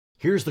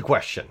Here's the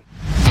question.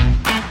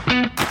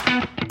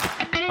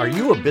 Are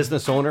you a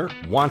business owner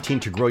wanting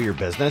to grow your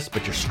business,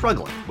 but you're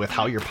struggling with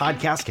how your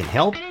podcast can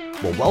help?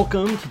 Well,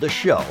 welcome to the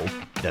show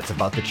that's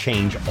about to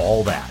change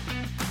all that.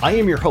 I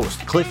am your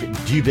host, Cliff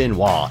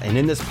Dubenois, and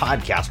in this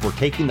podcast, we're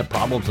taking the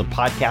problems of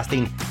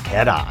podcasting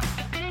head on.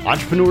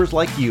 Entrepreneurs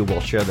like you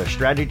will share their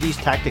strategies,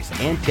 tactics,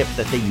 and tips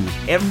that they use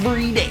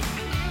every day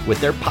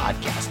with their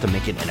podcast to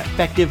make it an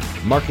effective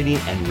marketing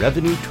and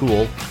revenue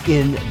tool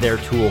in their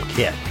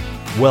toolkit.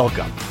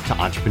 Welcome to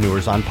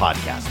Entrepreneurs on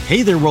Podcast.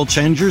 Hey there, world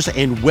changers,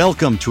 and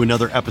welcome to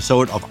another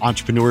episode of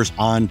Entrepreneurs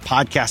on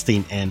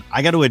Podcasting. And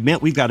I got to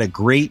admit, we've got a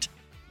great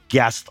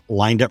guest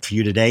lined up for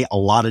you today. A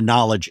lot of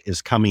knowledge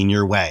is coming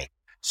your way.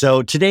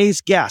 So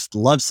today's guest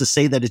loves to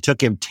say that it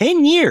took him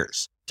 10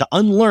 years to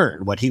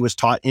unlearn what he was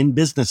taught in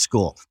business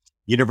school.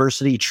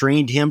 University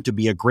trained him to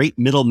be a great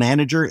middle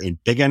manager in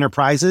big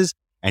enterprises,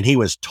 and he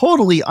was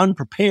totally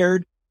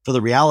unprepared for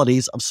the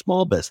realities of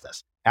small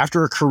business.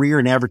 After a career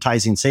in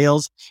advertising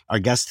sales, our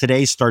guest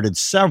today started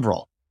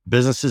several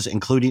businesses,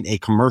 including a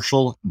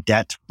commercial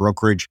debt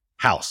brokerage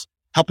house.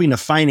 Helping to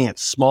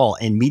finance small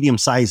and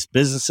medium-sized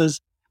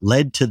businesses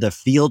led to the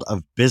field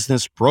of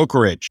business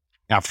brokerage.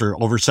 After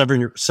over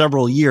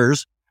several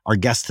years, our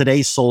guest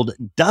today sold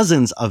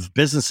dozens of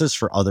businesses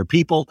for other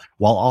people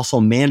while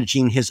also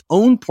managing his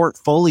own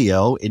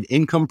portfolio in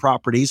income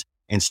properties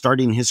and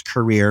starting his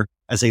career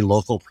as a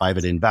local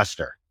private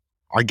investor.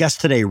 Our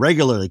guest today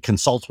regularly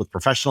consults with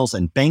professionals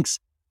and banks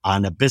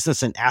on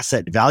business and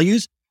asset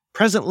values.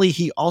 Presently,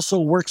 he also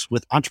works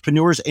with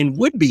entrepreneurs and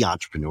would-be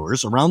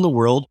entrepreneurs around the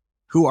world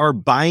who are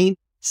buying,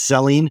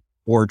 selling,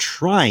 or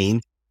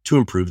trying to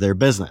improve their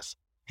business.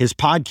 His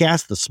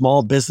podcast, The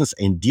Small Business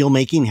and Deal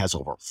Making, has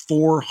over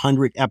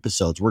 400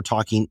 episodes. We're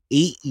talking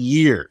 8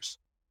 years.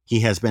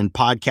 He has been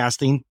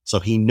podcasting, so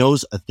he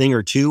knows a thing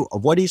or two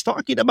of what he's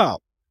talking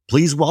about.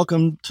 Please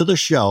welcome to the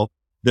show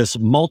this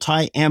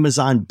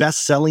multi-Amazon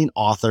best-selling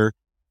author,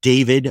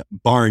 David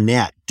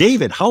Barnett.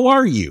 David, how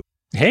are you?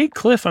 Hey,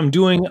 Cliff, I'm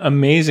doing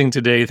amazing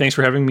today. Thanks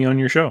for having me on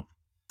your show.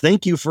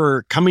 Thank you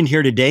for coming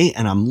here today,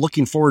 and I'm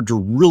looking forward to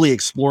really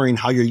exploring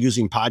how you're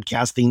using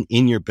podcasting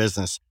in your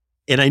business.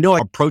 And I know I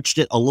approached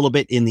it a little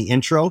bit in the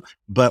intro,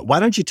 but why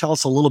don't you tell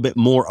us a little bit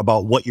more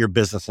about what your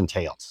business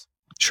entails?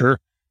 Sure.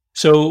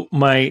 So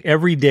my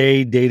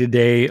everyday,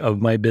 day-to-day of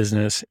my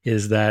business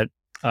is that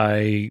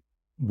I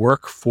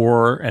work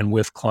for and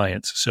with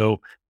clients.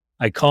 So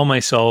I call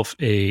myself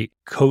a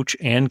coach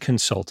and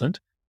consultant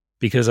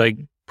because I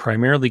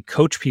primarily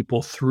coach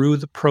people through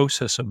the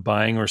process of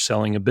buying or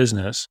selling a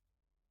business,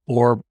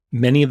 or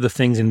many of the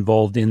things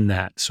involved in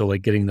that. So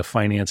like getting the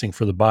financing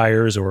for the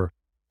buyers or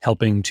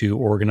helping to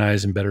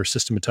organize and better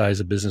systematize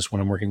a business when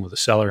I'm working with a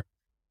seller.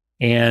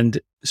 And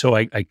so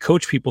I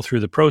coach people through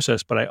the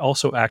process, but I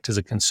also act as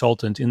a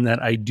consultant in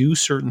that I do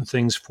certain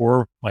things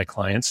for my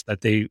clients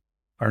that they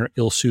are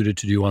ill-suited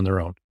to do on their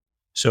own.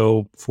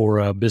 So for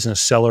a business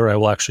seller, I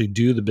will actually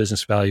do the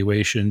business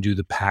valuation, do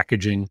the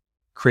packaging,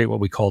 create what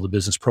we call the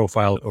business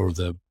profile or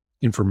the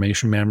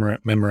information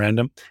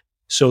memorandum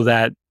so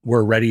that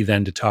we're ready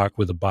then to talk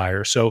with a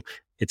buyer. So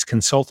it's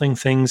consulting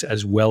things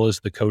as well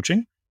as the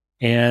coaching.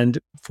 And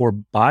for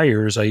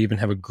buyers, I even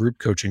have a group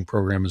coaching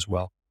program as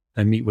well.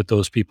 I meet with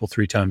those people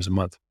 3 times a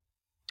month.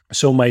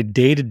 So my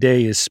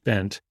day-to-day is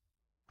spent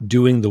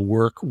doing the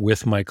work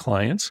with my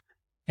clients.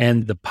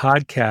 And the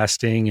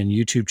podcasting and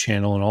YouTube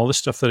channel and all the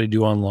stuff that I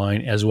do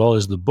online, as well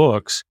as the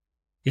books,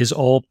 is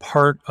all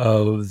part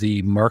of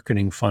the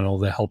marketing funnel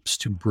that helps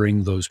to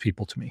bring those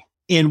people to me.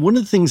 And one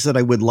of the things that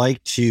I would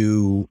like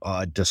to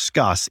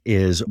discuss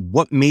is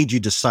what made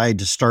you decide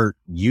to start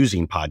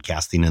using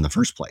podcasting in the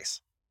first place?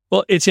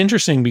 Well, it's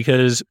interesting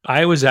because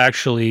I was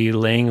actually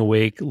laying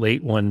awake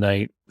late one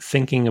night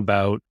thinking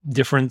about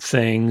different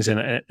things.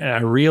 And I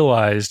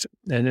realized,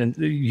 and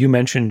you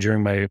mentioned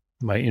during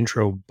my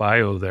intro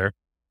bio there,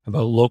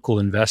 about local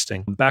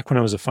investing. Back when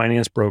I was a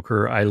finance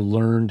broker, I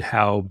learned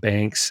how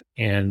banks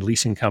and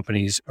leasing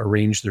companies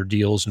arrange their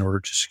deals in order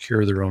to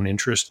secure their own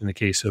interest in the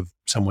case of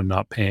someone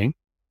not paying.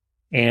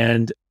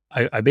 And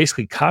I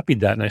basically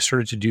copied that and I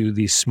started to do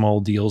these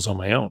small deals on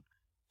my own.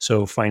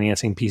 So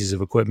financing pieces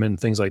of equipment and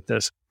things like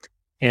this.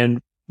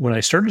 And when I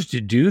started to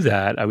do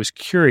that, I was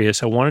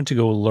curious. I wanted to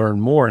go learn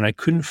more and I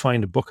couldn't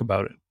find a book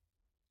about it.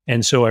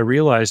 And so I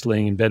realized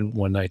laying in bed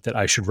one night that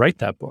I should write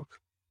that book.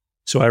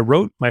 So I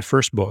wrote my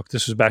first book.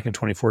 This was back in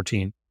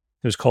 2014.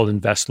 It was called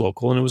Invest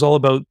Local, and it was all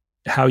about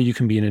how you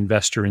can be an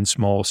investor in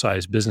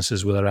small-sized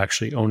businesses without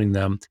actually owning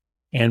them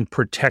and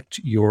protect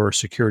your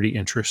security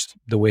interest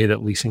the way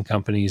that leasing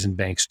companies and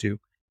banks do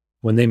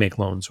when they make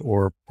loans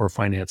or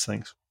finance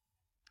things.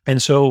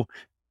 And so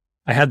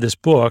I had this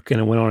book, and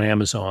it went on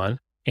Amazon,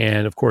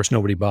 and of course,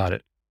 nobody bought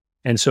it.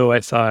 And so I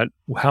thought,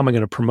 well, how am I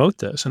going to promote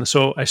this? And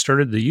so I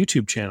started the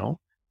YouTube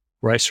channel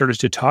where I started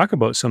to talk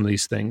about some of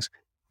these things,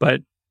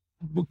 but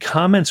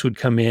comments would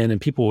come in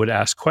and people would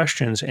ask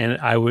questions, and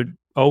I would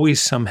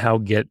always somehow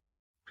get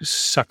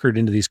suckered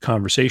into these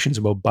conversations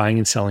about buying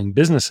and selling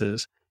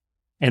businesses.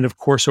 And of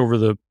course, over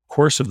the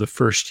course of the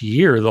first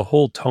year, the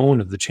whole tone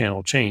of the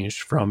channel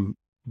changed from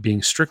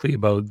being strictly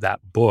about that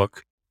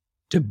book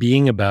to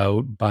being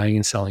about buying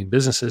and selling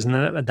businesses. And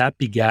then that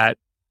begat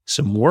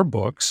some more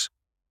books.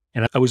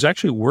 And I was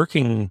actually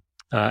working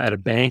at a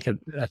bank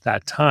at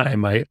that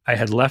time. I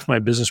had left my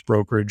business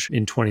brokerage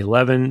in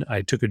 2011.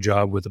 I took a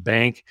job with a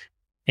bank,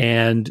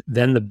 and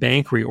then the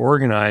bank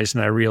reorganized,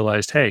 and I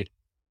realized, hey,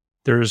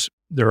 there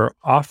are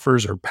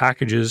offers or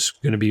packages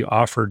going to be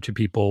offered to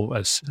people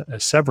as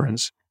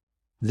severance.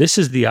 This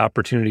is the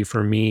opportunity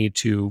for me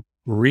to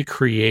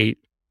recreate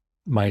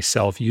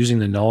myself using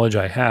the knowledge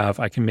I have.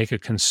 I can make a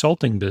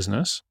consulting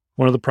business.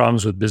 One of the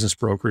problems with business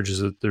brokerage is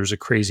that there's a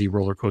crazy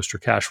roller coaster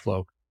cash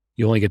flow.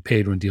 You only get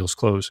paid when deals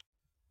close.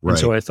 Right. And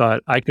so I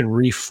thought I can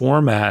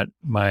reformat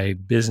my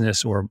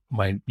business or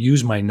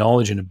use my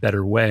knowledge in a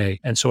better way.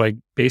 And so I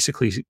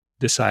basically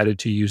decided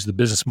to use the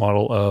business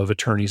model of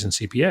attorneys and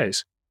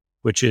CPAs,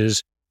 which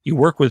is you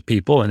work with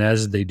people, and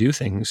as they do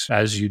things,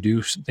 as you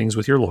do things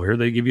with your lawyer,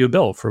 they give you a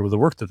bill for the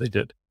work that they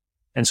did.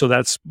 And so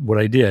that's what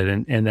I did.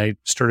 And I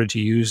started to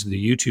use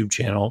the YouTube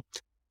channel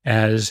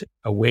as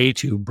a way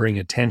to bring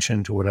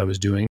attention to what I was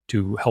doing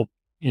to help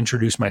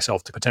introduce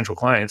myself to potential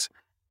clients.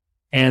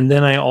 And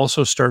then I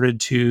also started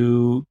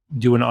to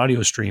do an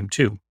audio stream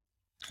too,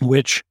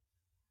 which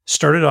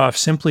started off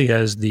simply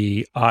as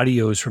the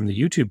audios from the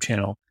YouTube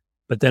channel.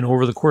 But then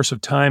over the course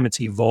of time,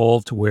 it's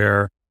evolved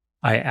where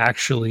I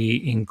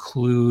actually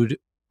include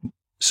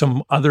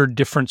some other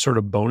different sort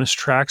of bonus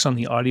tracks on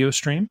the audio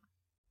stream,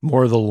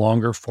 more of the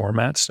longer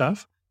format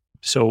stuff.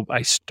 So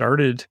I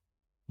started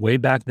way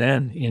back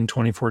then in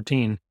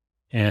 2014,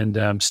 and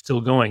I'm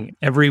still going.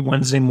 Every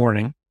Wednesday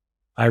morning,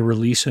 I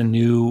release a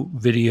new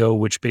video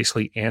which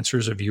basically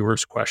answers a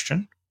viewer's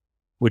question,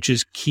 which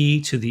is key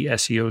to the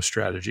SEO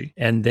strategy.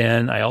 And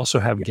then I also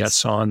have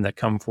guests on that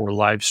come for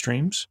live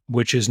streams,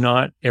 which is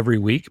not every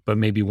week, but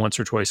maybe once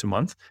or twice a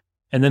month.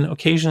 And then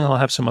occasionally I'll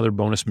have some other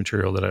bonus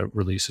material that I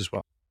release as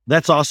well.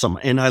 That's awesome.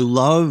 And I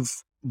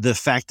love the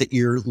fact that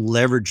you're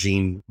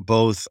leveraging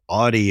both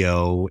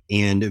audio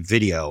and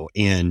video.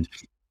 And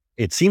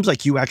it seems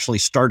like you actually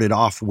started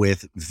off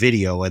with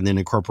video and then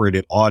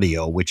incorporated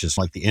audio, which is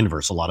like the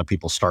inverse. A lot of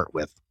people start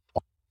with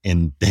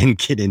and then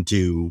get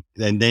into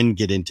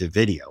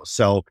video.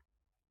 So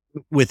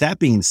with that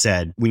being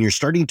said, when you're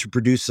starting to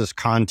produce this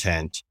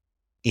content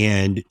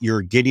and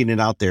you're getting it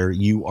out there,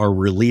 you are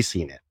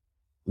releasing it.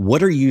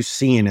 What are you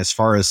seeing as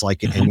far as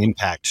like an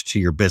impact to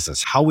your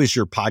business? How is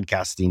your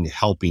podcasting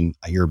helping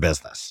your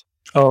business?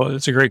 Oh,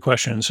 that's a great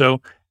question.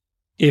 So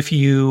if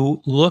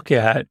you look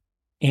at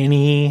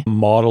any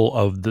model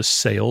of the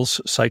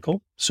sales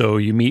cycle, so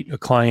you meet a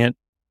client,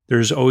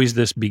 there's always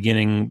this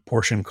beginning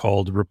portion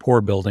called rapport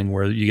building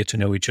where you get to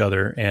know each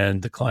other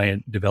and the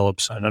client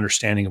develops an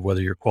understanding of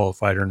whether you're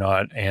qualified or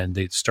not. And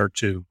they start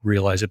to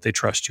realize if they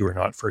trust you or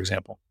not, for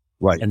example.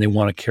 Right. And they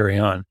want to carry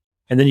on.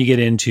 And then you get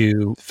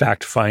into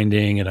fact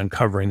finding and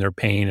uncovering their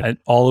pain and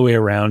all the way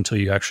around until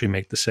you actually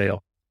make the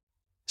sale.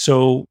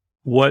 So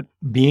what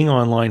being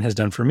online has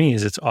done for me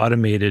is it's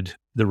automated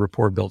the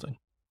rapport building.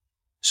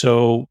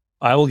 So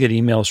I will get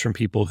emails from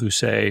people who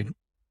say,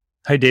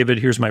 "Hi, David,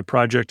 here's my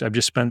project. I've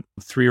just spent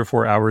 3 or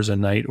 4 hours a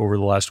night over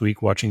the last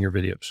week watching your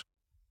videos.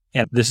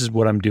 And this is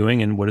what I'm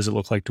doing. And what does it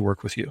look like to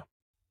work with you?"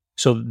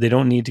 So they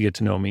don't need to get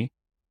to know me.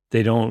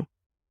 They don't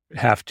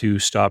have to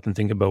stop and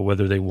think about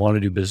whether they want to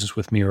do business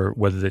with me or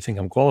whether they think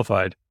I'm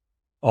qualified.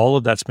 All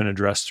of that's been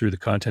addressed through the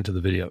content of the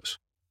videos.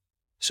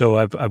 So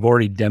I've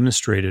already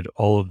demonstrated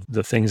all of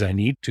the things I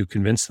need to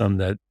convince them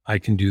that I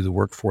can do the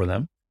work for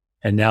them.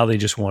 And now they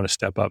just want to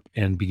step up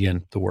and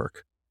begin the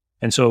work.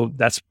 And so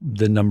that's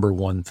the number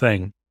one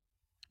thing.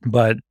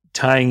 But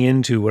tying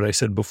into what I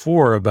said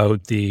before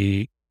about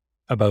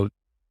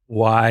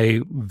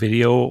why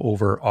video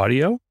over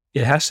audio,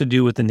 it has to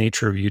do with the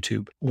nature of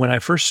YouTube. When I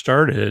first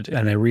started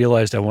and I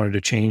realized I wanted to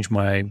change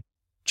my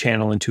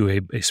channel into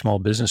a small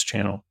business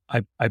channel,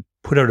 I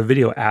put out a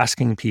video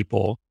asking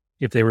people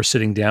if they were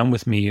sitting down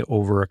with me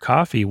over a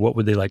coffee, what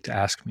would they like to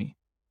ask me?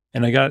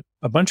 And I got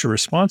a bunch of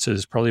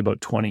responses, probably about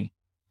 20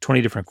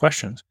 different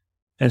questions.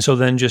 And so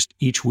then just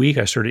each week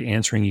I started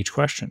answering each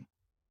question.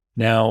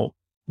 Now,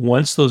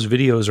 once those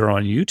videos are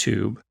on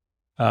YouTube,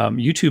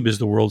 YouTube is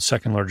the world's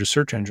second largest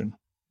search engine.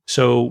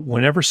 So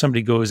whenever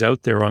somebody goes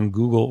out there on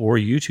Google or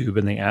YouTube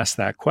and they ask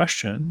that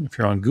question, if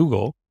you're on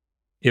Google,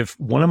 if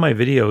one of my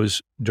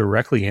videos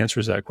directly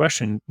answers that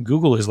question,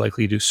 Google is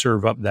likely to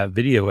serve up that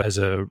video as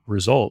a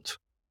result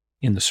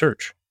in the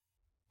search.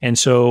 And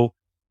so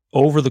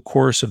over the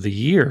course of the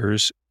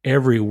years,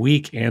 every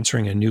week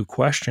answering a new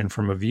question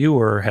from a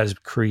viewer has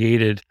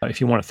created,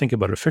 if you want to think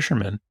about a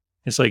fisherman,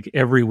 it's like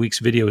every week's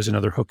video is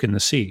another hook in the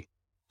sea.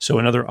 So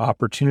another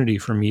opportunity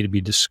for me to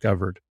be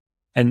discovered.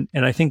 And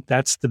I think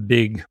that's the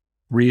big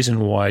reason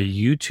why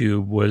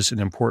YouTube was an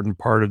important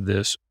part of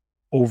this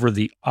over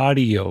the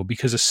audio,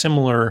 because a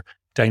similar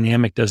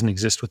dynamic doesn't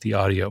exist with the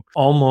audio.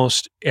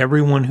 Almost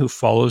everyone who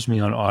follows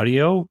me on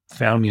audio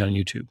found me on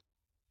YouTube.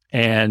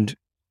 And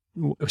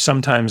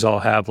sometimes I'll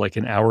have like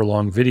an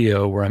hour-long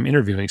video where I'm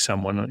interviewing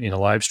someone in a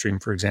live stream,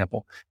 for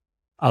example.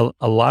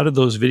 A lot of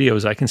those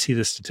videos, I can see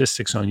the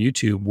statistics on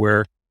YouTube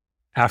where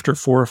After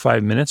 4 or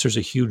 5 minutes, there's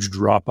a huge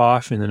drop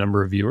off in the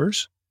number of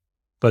viewers,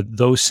 but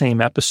those same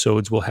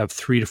episodes will have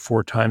 3 to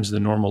 4 times the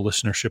normal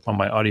listenership on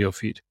my audio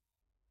feed.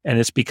 And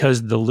it's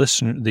because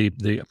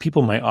the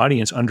people in my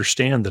audience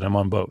understand that I'm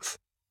on both.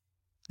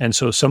 And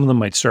so some of them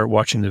might start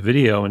watching the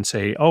video and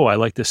say, oh, I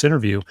like this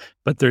interview,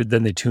 but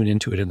then they tune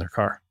into it in their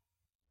car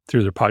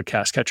through their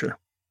podcast catcher.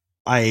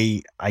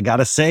 I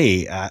gotta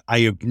say, I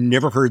have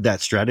never heard that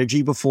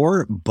strategy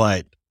before,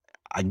 but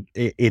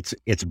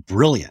it's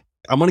brilliant.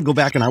 I'm going to go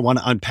back and I want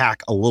to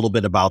unpack a little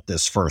bit about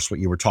this first, what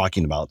you were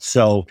talking about.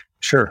 So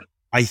sure.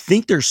 I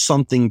think there's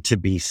something to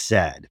be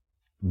said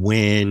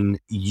when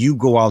you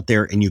go out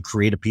there and you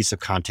create a piece of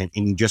content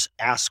and you just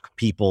ask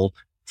people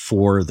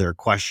for their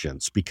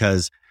questions,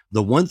 because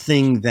the one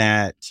thing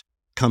that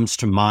comes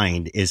to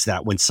mind is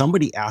that when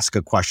somebody asks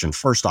a question,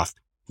 first off,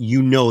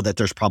 you know that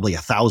there's probably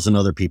 1,000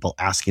 other people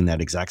asking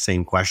that exact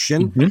same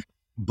question. Mm-hmm.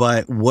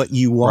 But what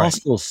you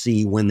also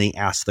see when they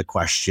ask the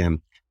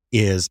question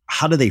is,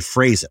 how do they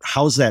phrase it?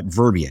 How's that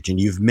verbiage? And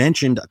you've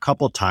mentioned a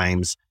couple of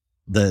times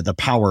the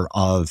power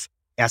of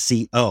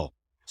SEO.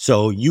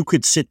 So you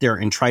could sit there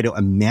and try to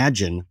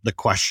imagine the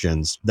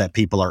questions that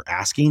people are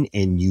asking,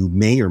 and you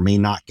may or may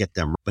not get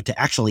them, but to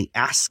actually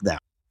ask them,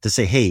 to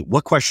say, hey,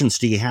 what questions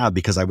do you have?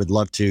 Because I would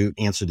love to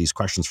answer these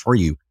questions for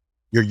you.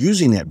 You're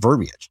using that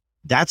verbiage.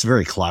 That's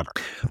very clever.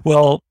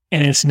 Well,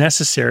 and it's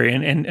necessary.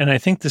 And I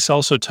think this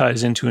also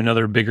ties into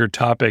another bigger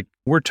topic.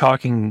 We're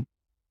talking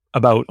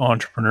about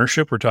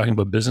entrepreneurship, we're talking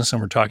about business,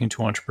 and we're talking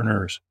to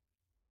entrepreneurs.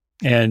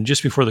 And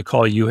just before the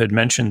call, you had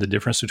mentioned the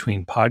difference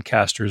between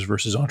podcasters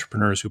versus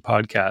entrepreneurs who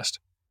podcast.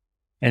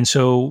 And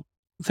so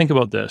think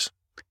about this.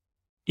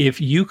 If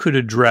you could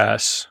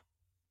address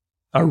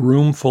a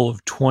room full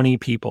of 20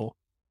 people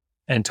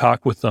and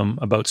talk with them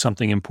about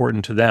something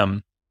important to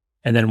them,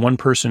 and then one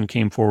person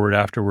came forward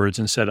afterwards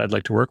and said, I'd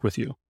like to work with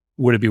you,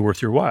 would it be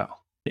worth your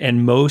while?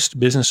 And most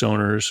business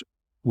owners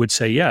would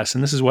say yes.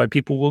 And this is why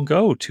people will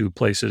go to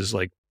places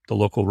like the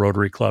local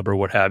Rotary Club or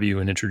what have you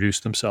and introduce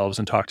themselves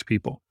and talk to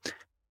people.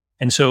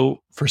 And so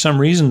for some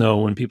reason, though,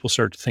 when people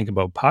start to think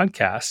about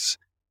podcasts,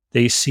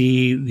 they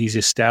see these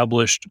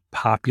established,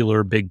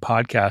 popular, big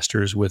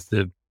podcasters with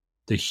the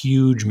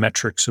huge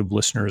metrics of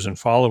listeners and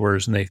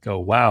followers, and they go,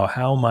 wow,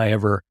 how am I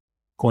ever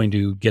going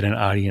to get an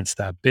audience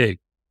that big?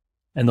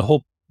 And the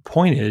whole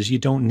point is you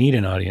don't need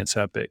an audience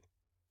that big.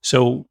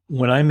 So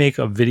when I make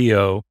a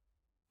video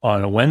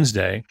on a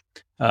Wednesday,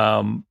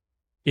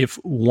 if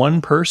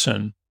one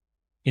person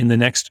in the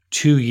next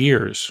 2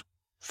 years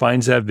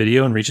finds that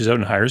video and reaches out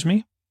and hires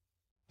me,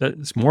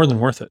 that's more than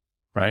worth it,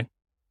 right?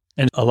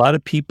 And a lot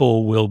of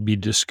people will be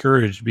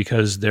discouraged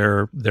because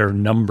their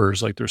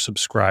numbers, like their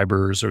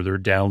subscribers or their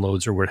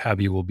downloads or what have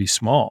you, will be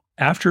small.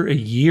 After a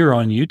year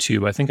on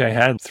YouTube, I think I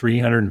had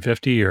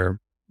 350 or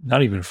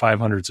not even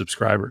 500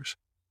 subscribers.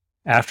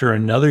 After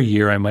another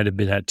year, I might have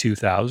been at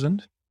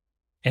 2,000.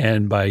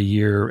 And by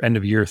end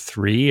of year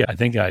 3, I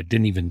think I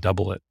didn't even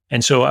double it.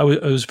 And so I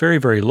was very,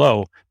 very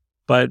low.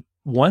 But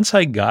once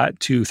I got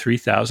to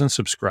 3,000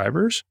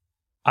 subscribers,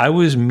 I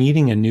was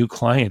meeting a new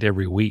client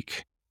every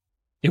week.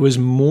 It was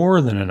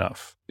more than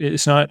enough.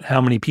 It's not how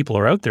many people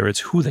are out there,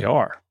 it's who they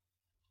are.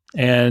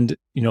 And,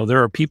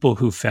 there are people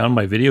who found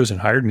my videos and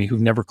hired me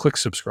who've never clicked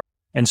subscribe.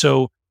 And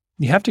so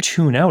you have to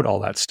tune out all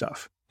that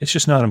stuff. It's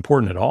just not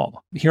important at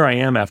all. Here I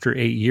am after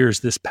 8 years.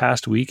 This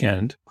past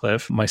weekend,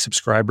 Cliff, my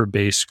subscriber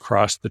base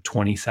crossed the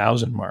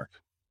 20,000 mark,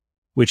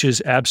 which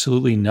is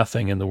absolutely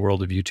nothing in the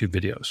world of YouTube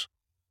videos.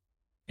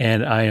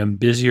 And I am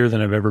busier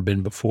than I've ever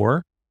been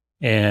before.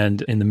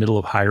 And in the middle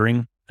of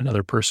hiring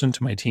another person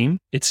to my team,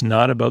 it's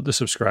not about the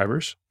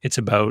subscribers. It's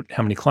about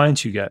how many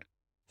clients you get.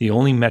 The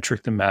only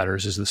metric that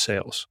matters is the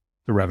sales,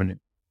 the revenue.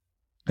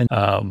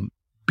 And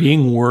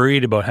being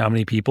worried about how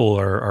many people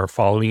are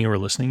following you or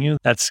listening to you,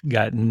 that's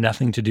got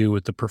nothing to do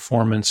with the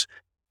performance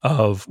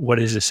of what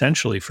is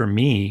essentially, for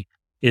me,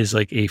 is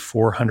like a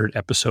 400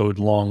 episode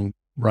long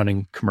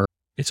running commercial.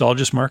 It's all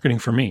just marketing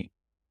for me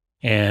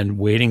and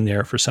waiting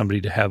there for somebody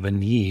to have a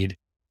need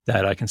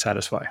that I can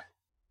satisfy.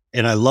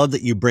 And I love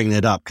that you bring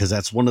that up, because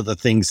that's one of the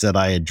things that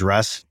I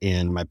address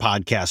in my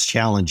podcast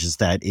challenge, is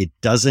that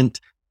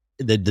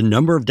the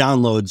number of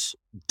downloads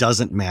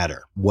doesn't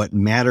matter. What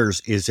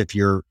matters is if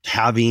you're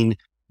having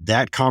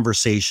that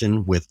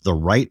conversation with the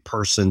right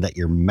person that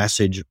your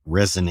message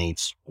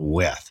resonates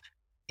with.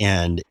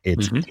 And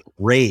it's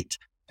great.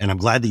 And I'm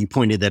glad that you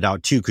pointed that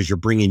out too, because you're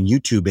bringing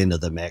YouTube into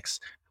the mix.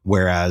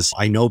 Whereas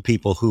I know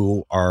people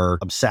who are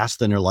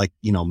obsessed and they're like,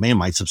 man,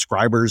 my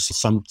subscribers,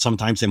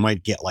 sometimes they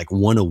might get like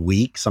one a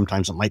week.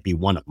 Sometimes it might be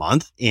one a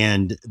month.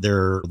 And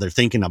they're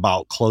thinking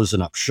about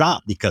closing up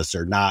shop because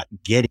they're not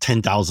getting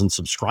 10,000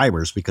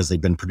 subscribers because they've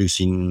been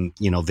producing,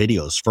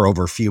 videos for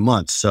over a few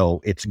months.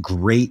 So it's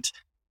great.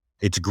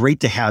 It's great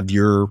to have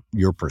your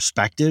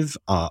perspective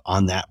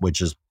on that,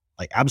 which is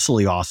like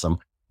absolutely awesome.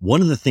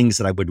 One of the things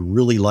that I would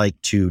really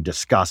like to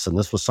discuss, and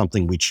this was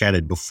something we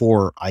chatted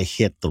before I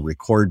hit the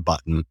record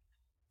button,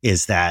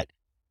 is that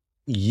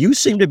you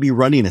seem to be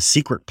running a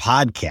secret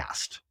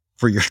podcast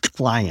for your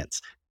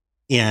clients.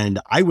 And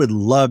I would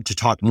love to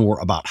talk more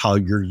about how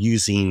you're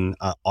using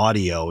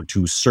audio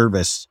to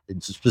service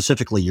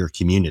specifically your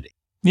community.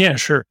 Yeah,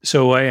 sure.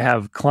 So I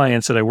have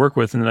clients that I work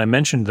with, and then I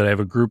mentioned that I have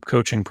a group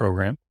coaching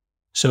program.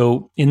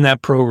 So in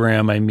that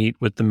program, I meet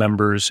with the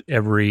members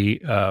every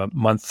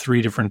month,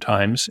 3 different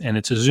times, and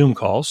it's a Zoom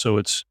call.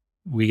 So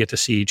we get to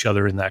see each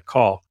other in that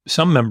call.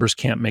 Some members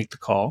can't make the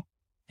call.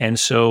 And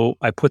so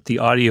I put the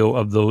audio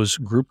of those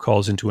group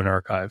calls into an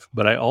archive,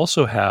 but I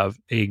also have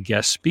a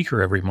guest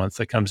speaker every month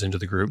that comes into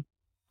the group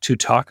to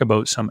talk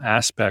about some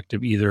aspect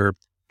of either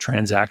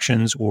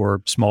transactions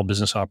or small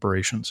business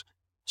operations.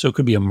 So it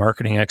could be a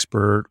marketing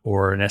expert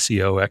or an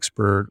SEO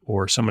expert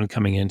or someone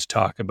coming in to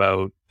talk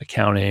about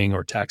accounting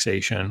or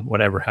taxation,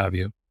 whatever have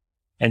you.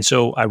 And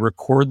so I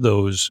record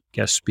those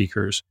guest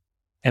speakers.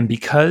 And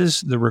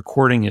because the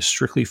recording is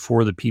strictly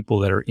for the people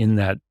that are in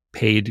that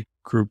paid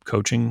group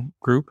coaching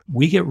group,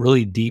 we get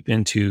really deep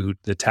into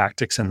the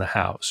tactics and the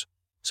hows.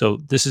 So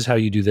this is how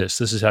you do this.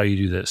 This is how you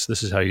do this.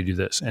 This is how you do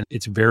this. And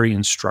it's very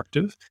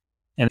instructive.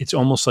 And it's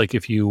almost like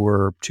if you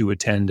were to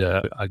attend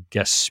a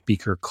guest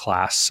speaker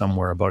class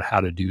somewhere about how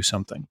to do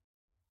something.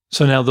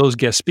 So now those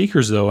guest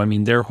speakers, though, I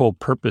mean, their whole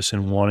purpose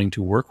in wanting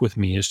to work with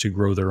me is to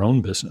grow their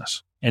own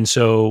business. And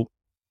so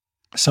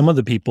some of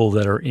the people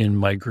that are in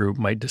my group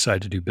might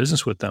decide to do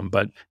business with them,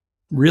 but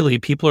really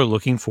people are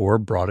looking for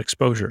broad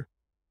exposure.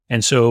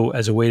 And so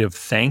as a way of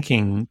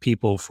thanking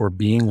people for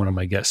being one of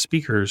my guest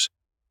speakers,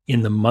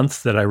 in the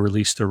month that I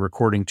release the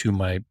recording to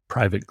my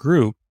private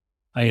group,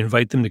 I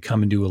invite them to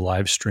come and do a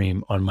live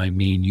stream on my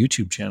main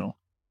YouTube channel.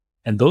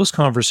 And those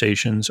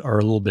conversations are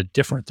a little bit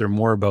different. They're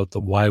more about the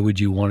why would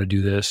you want to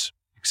do this,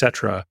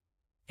 etc.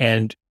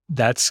 And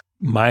that's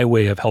my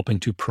way of helping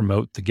to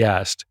promote the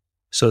guest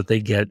so that they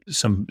get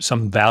some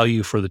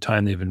value for the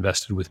time they've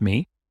invested with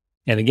me.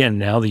 And again,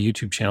 now the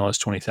YouTube channel has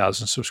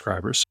 20,000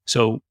 subscribers.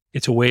 So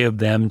it's a way of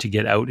them to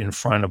get out in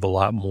front of a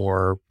lot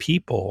more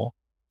people.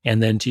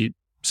 And then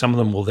some of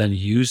them will then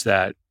use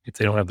that. If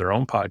they don't have their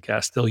own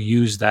podcast, they'll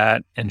use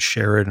that and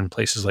share it in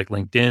places like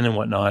LinkedIn and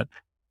whatnot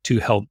to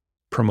help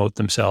promote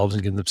themselves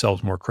and give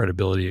themselves more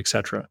credibility, et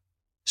cetera.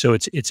 So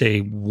it's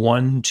a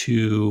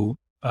 1-2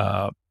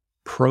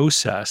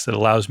 process that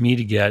allows me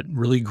to get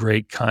really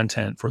great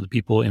content for the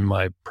people in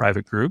my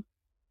private group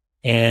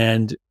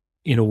and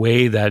in a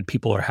way that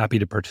people are happy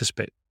to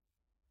participate.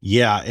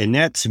 Yeah. And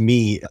that to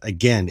me,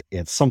 again,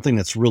 it's something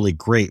that's really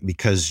great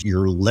because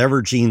you're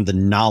leveraging the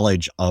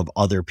knowledge of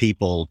other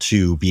people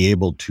to be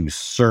able to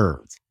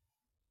serve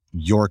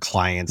your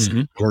clients,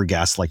 your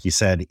guests, like you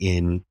said,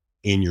 in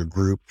your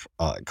group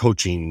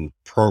coaching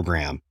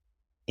program.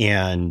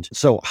 And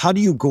so how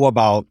do you go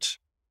about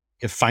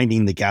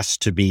finding the guests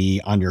to be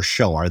on your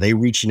show? Are they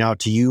reaching out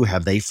to you?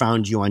 Have they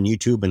found you on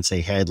YouTube and say,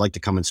 hey, I'd like to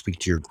come and speak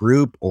to your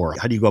group? Or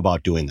how do you go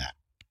about doing that?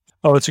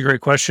 Oh, it's a great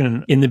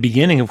question. In the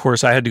beginning, of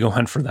course, I had to go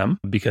hunt for them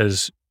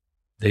because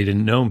they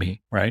didn't know me,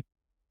 right?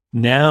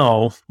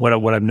 Now,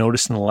 what I've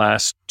noticed in the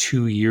last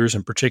 2 years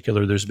in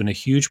particular, there's been a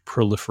huge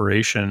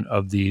proliferation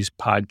of these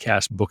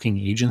podcast booking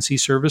agency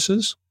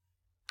services.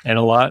 And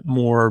a lot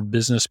more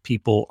business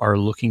people are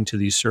looking to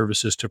these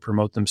services to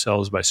promote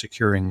themselves by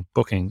securing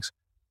bookings.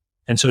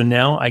 And so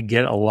now I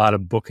get a lot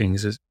of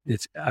bookings.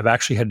 I've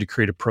actually had to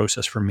create a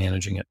process for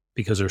managing it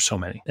because there's so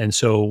many. And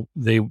so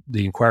the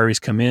inquiries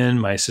come in,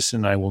 my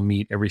assistant and I will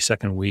meet every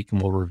second week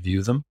and we'll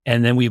review them.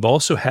 And then we've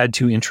also had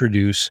to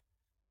introduce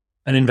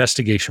an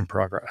investigation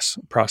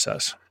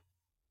process.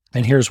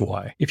 And here's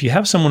why. If you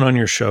have someone on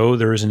your show,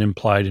 there is an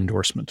implied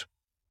endorsement,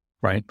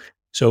 right?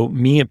 So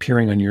me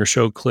appearing on your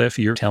show, Cliff,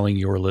 you're telling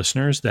your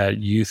listeners that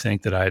you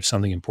think that I have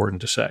something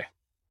important to say,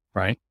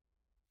 right?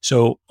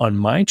 So on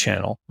my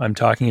channel, I'm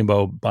talking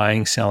about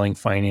buying, selling,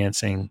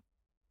 financing,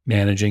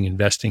 managing,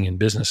 investing in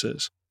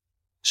businesses.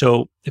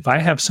 So if I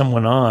have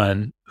someone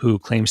on who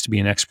claims to be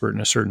an expert in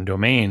a certain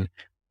domain,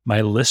 my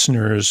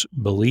listeners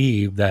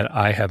believe that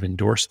I have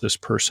endorsed this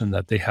person,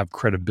 that they have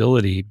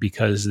credibility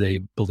because they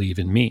believe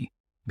in me,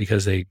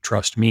 because they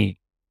trust me.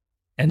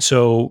 And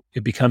so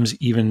it becomes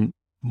even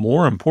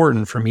more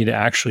important for me to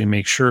actually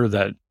make sure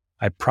that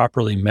I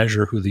properly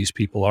measure who these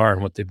people are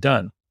and what they've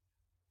done.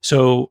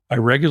 So I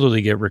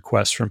regularly get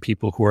requests from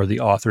people who are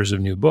the authors of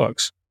new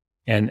books.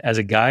 And as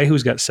a guy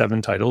who's got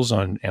 7 titles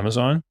on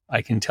Amazon,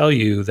 I can tell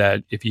you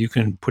that if you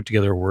can put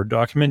together a Word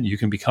document, you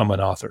can become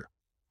an author,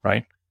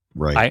 right?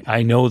 Right.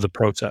 I know the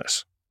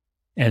process.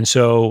 And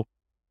so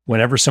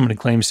whenever somebody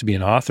claims to be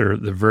an author,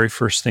 the very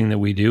first thing that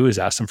we do is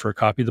ask them for a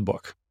copy of the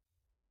book.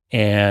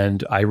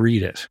 And I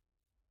read it.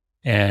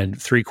 And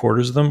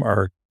 3/4 of them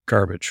are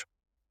garbage.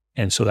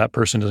 And so that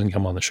person doesn't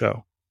come on the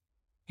show.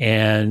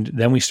 And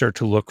then we start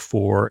to look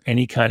for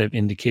any kind of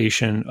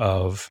indication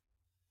of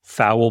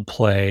foul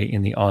play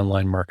in the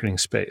online marketing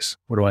space.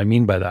 What do I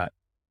mean by that?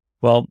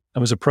 Well, I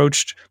was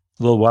approached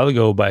a little while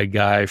ago by a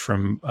guy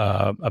from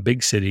a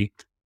big city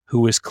who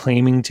was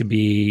claiming to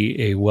be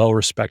a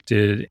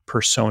well-respected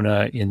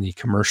persona in the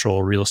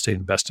commercial real estate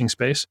investing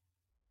space.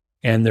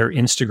 And their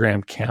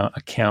Instagram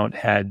account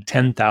had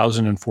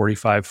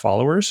 10,045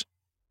 followers.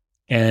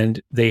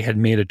 And they had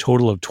made a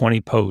total of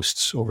 20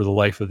 posts over the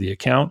life of the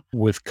account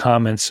with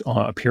comments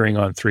appearing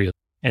on 3 of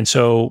them. And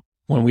so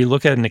when we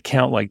look at an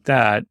account like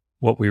that,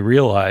 what we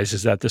realize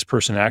is that this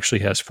person actually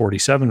has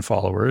 47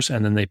 followers,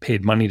 and then they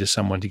paid money to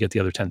someone to get the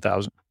other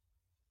 10,000.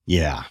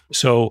 Yeah.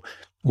 So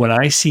when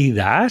I see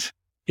that,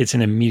 it's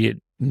an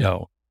immediate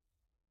no,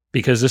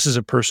 because this is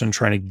a person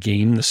trying to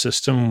game the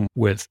system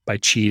by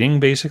cheating,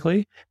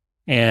 basically.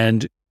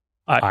 And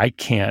I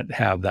can't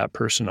have that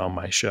person on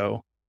my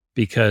show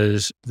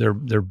because they're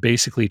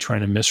basically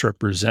trying to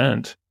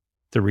misrepresent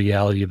the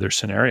reality of their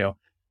scenario.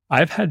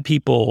 I've had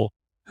people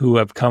who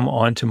have come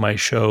onto my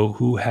show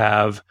who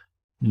have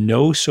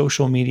no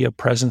social media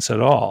presence at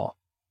all,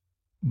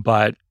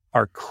 but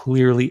are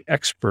clearly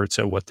experts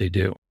at what they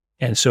do.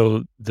 And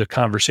so the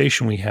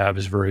conversation we have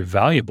is very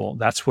valuable.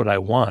 That's what I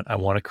want. I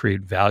want to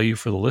create value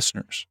for the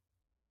listeners.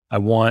 I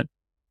want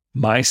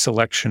my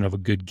selection of a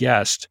good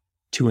guest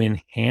to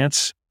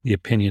enhance the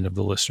opinion of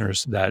the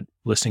listeners that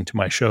listening to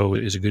my show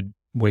is a good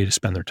way to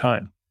spend their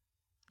time.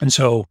 And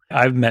so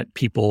I've met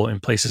people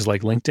in places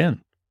like LinkedIn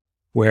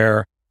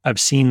where I've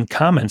seen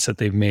comments that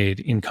they've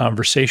made in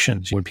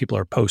conversations when people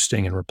are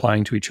posting and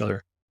replying to each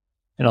other.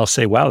 And I'll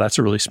say, wow, that's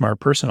a really smart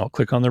person. I'll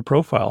click on their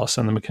profile. I'll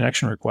send them a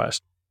connection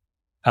request.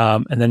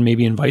 And then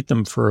maybe invite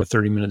them for a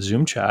 30-minute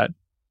Zoom chat.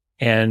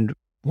 And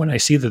when I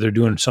see that they're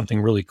doing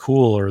something really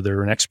cool or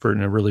they're an expert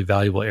in a really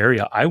valuable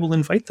area, I will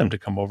invite them to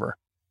come over.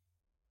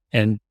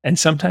 And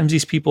sometimes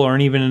these people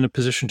aren't even in a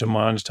position to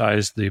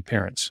monetize the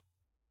appearance.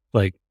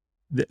 Like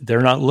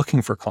they're not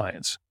looking for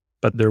clients,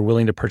 but they're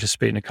willing to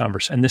participate in a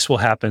conversation. And this will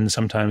happen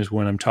sometimes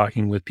when I'm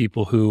talking with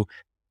people who,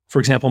 for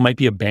example, might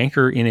be a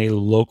banker in a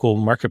local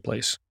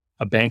marketplace,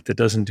 a bank that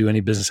doesn't do any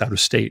business out of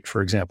state,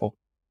 for example,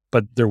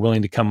 but they're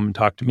willing to come and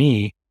talk to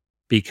me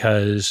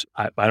because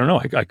I don't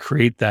know, I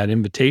create that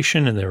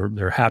invitation and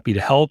they're happy to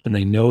help. And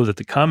they know that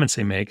the comments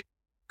they make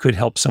could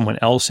help someone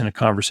else in a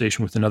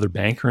conversation with another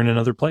banker in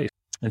another place.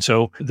 And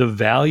so the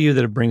value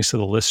that it brings to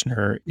the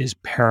listener is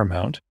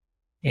paramount.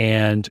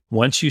 And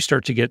once you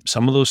start to get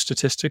some of those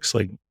statistics,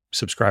 like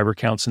subscriber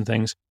counts and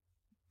things,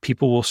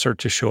 people will start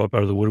to show up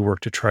out of the woodwork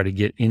to try to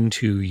get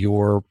into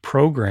your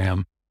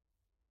program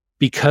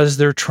because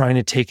they're trying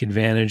to take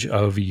advantage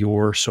of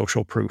your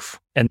social proof.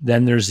 And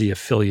then there's the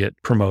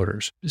affiliate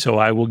promoters. So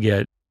I will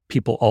get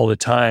people all the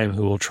time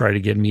who will try to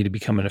get me to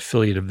become an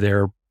affiliate of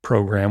their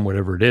program,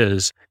 whatever it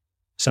is,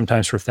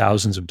 sometimes for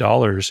thousands of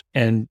dollars.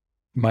 And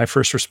my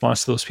first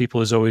response to those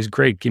people is always,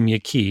 great, give me a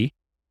key.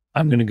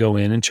 I'm going to go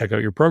in and check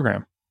out your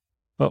program.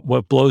 But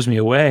what blows me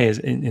away is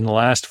in the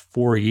last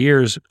 4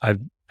 years, I've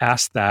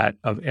asked that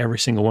of every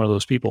single one of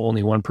those people.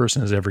 Only one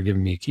person has ever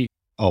given me a key.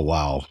 Oh,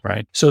 wow.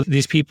 Right. So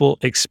these people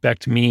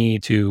expect me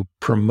to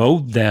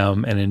promote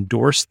them and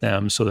endorse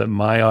them so that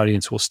my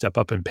audience will step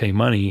up and pay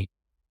money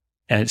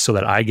and so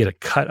that I get a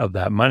cut of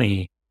that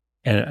money.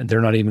 And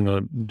they're not even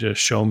going to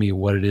show me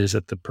what it is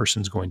that the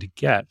person's going to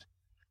get.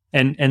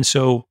 And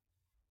so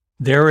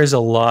there is a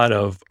lot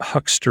of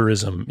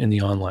hucksterism in the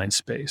online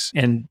space.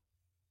 And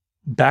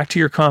back to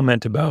your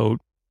comment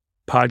about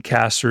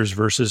podcasters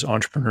versus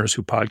entrepreneurs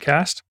who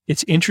podcast,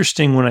 it's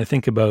interesting when I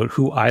think about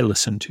who I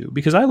listen to,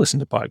 because I listen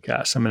to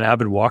podcasts. I'm an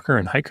avid walker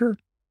and hiker,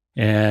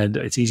 and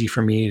it's easy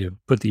for me to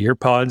put the ear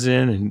pods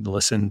in and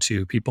listen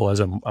to people as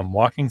I'm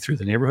walking through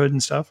the neighborhood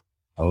and stuff.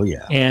 Oh,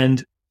 yeah.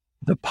 And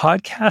the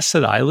podcasts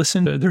that I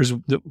listen to, there's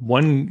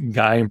one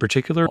guy in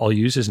particular, I'll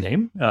use his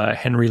name,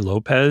 Henry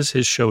Lopez.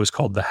 His show is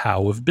called The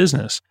How of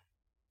Business.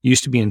 He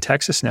used to be in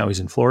Texas, now he's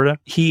in Florida.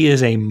 He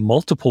is a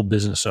multiple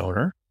business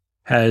owner,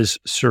 has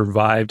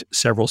survived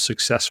several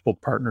successful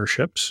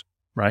partnerships,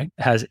 right?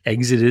 Has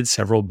exited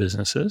several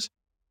businesses.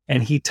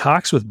 And he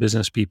talks with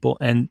business people,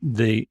 and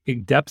the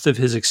depth of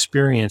his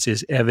experience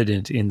is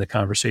evident in the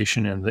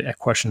conversation and the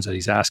questions that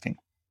he's asking.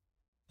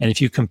 And if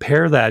you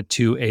compare that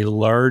to a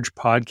large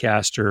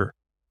podcaster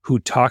who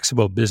talks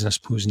about business,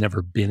 who's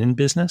never been in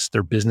business,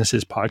 their business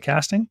is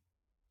podcasting,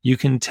 you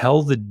can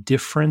tell the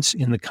difference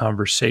in the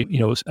conversation. You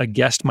know, a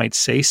guest might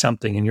say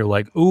something and you're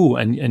like, ooh,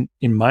 and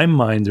in my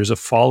mind, there's a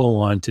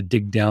follow-on to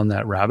dig down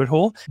that rabbit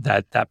hole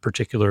that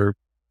particular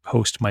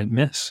host might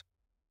miss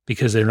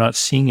because they're not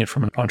seeing it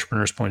from an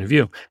entrepreneur's point of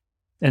view.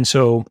 And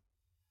so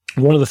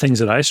one of the things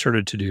that I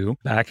started to do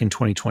back in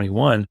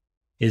 2021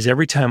 is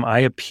every time I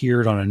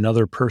appeared on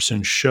another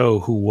person's show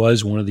who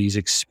was one of these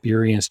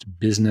experienced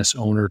business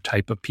owner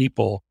type of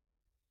people,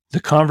 the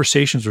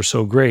conversations were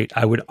so great,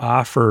 I would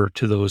offer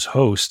to those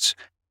hosts,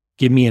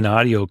 give me an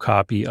audio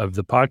copy of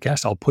the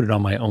podcast. I'll put it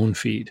on my own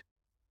feed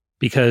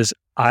because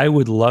I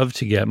would love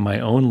to get my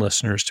own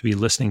listeners to be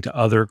listening to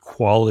other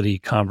quality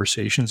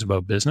conversations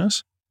about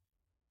business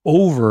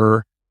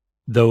over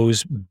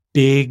those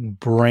big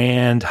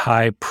brand,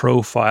 high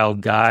profile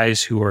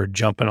guys who are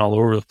jumping all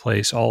over the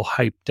place, all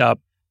hyped up,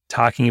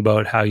 talking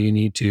about how you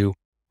need to,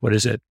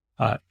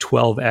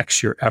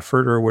 12x your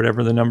effort or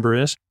whatever the number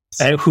is,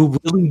 and who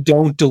really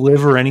don't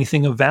deliver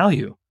anything of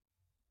value.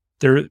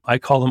 I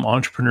call them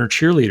entrepreneur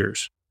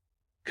cheerleaders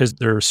because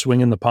they're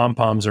swinging the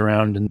pom-poms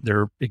around and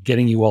they're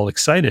getting you all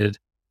excited,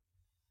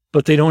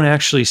 but they don't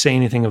actually say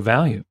anything of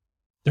value.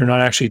 They're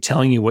not actually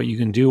telling you what you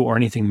can do or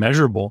anything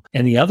measurable.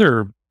 And the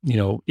other,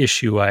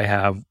 issue I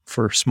have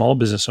for small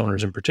business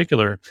owners in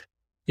particular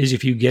is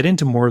if you get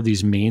into more of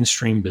these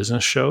mainstream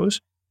business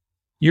shows,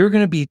 you're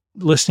going to be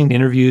listening to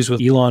interviews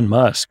with Elon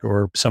Musk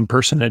or some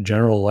person at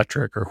General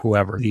Electric or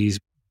whoever, these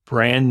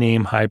brand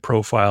name, high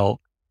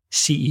profile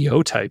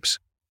CEO types.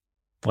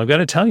 Well, I've got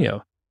to tell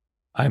you,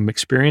 I'm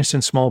experienced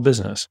in small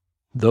business.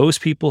 Those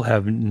people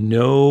have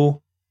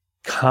no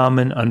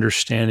common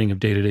understanding of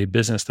day-to-day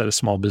business that a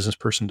small business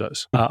person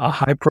does. A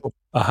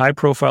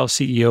high-profile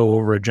CEO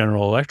over at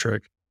General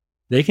Electric,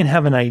 they can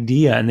have an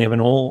idea and they have an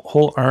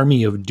whole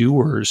army of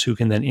doers who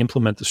can then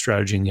implement the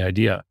strategy and the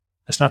idea.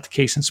 That's not the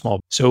case in small.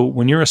 So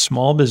when you're a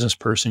small business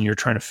person, you're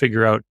trying to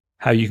figure out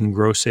how you can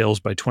grow sales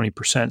by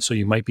 20%. So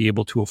you might be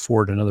able to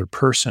afford another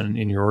person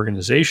in your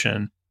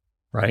organization,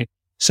 right?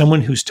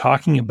 Someone who's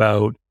talking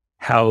about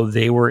how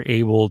they were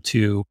able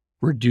to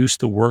reduce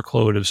the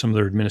workload of some of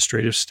their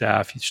administrative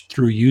staff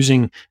through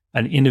using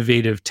an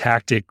innovative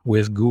tactic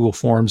with Google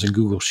Forms and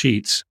Google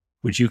Sheets,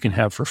 which you can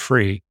have for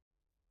free.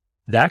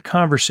 That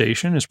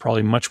conversation is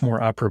probably much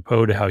more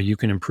apropos to how you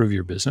can improve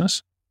your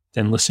business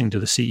than listening to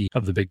the CEO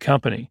of the big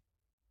company.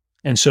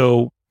 And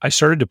so I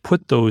started to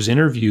put those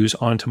interviews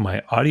onto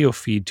my audio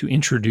feed to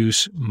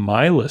introduce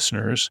my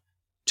listeners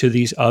to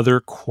these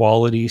other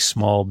quality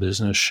small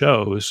business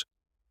shows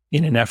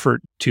in an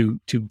effort to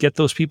get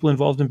those people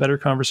involved in better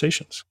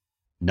conversations.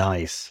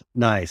 Nice.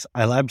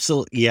 I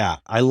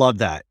love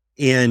that.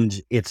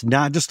 And it's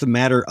not just a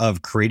matter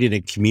of creating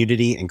a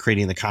community and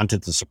creating the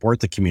content to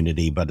support the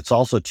community, but it's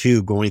also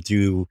too going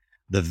through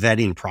the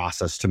vetting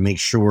process to make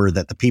sure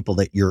that the people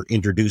that you're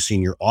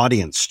introducing your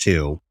audience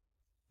to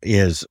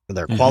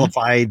they're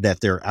qualified, that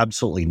they're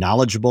absolutely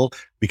knowledgeable,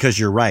 because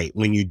you're right.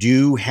 When you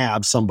do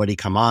have somebody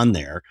come on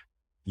there,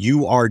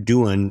 you are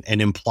doing an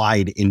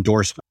implied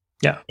endorsement.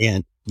 Yeah.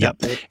 And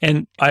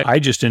And I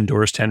just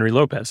endorsed Henry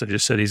Lopez. I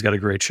just said he's got a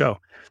great show.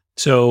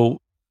 So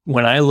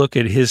when I look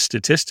at his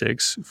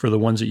statistics for the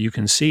ones that you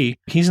can see,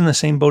 he's in the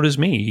same boat as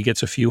me. He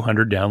gets a few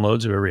hundred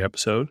downloads of every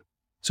episode.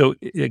 So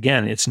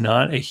again, it's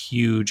not a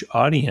huge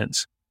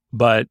audience,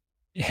 but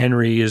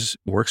Henry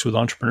works with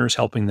entrepreneurs,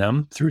 helping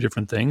them through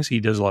different things. He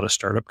does a lot of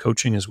startup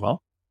coaching as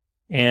well.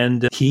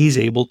 And he's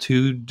able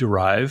to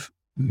derive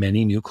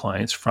many new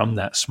clients from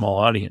that small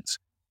audience.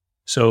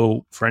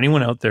 So for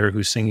anyone out there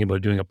who's thinking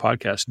about doing a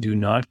podcast, do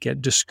not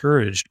get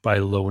discouraged by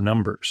low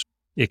numbers.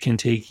 It can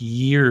take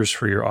years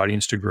for your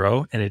audience to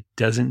grow, and it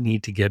doesn't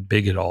need to get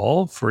big at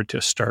all for it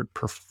to start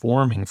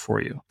performing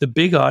for you. The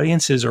big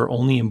audiences are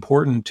only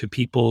important to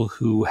people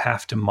who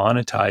have to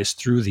monetize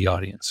through the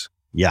audience.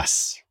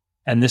 yes.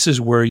 And this is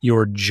where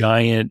your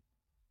giant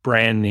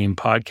brand name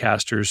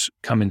podcasters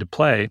come into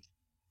play,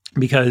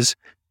 because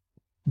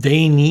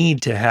they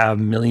need to have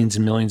millions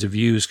and millions of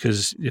views,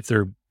 because if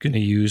they're going to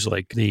use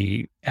like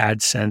the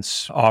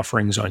AdSense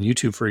offerings on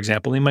YouTube, for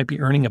example, they might be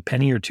earning a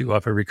penny or two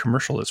off every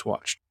commercial that's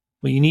watched.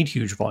 Well, you need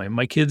huge volume.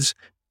 My kids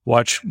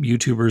watch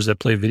YouTubers that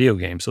play video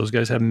games. Those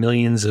guys have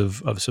millions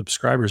of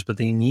subscribers, but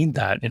they need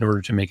that in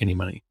order to make any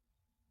money.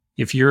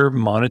 If you're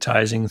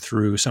monetizing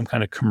through some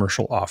kind of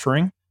commercial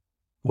offering,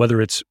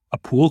 whether it's a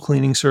pool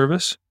cleaning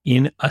service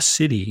in a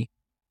city,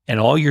 and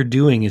all you're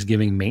doing is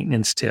giving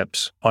maintenance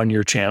tips on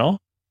your channel,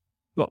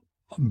 well,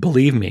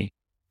 believe me,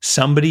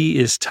 somebody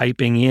is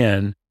typing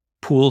in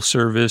pool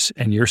service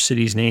and your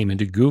city's name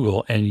into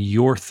Google, and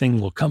your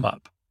thing will come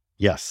up.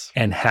 Yes.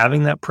 And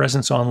having that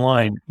presence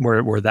online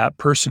where that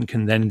person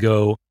can then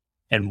go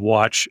and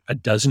watch a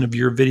dozen of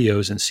your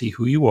videos and see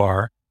who you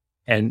are.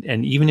 And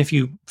even if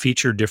you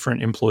feature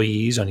different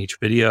employees on each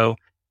video,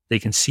 they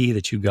can see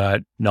that you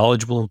got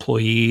knowledgeable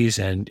employees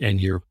and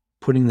you're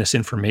putting this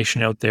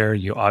information out there.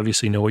 You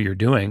obviously know what you're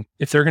doing.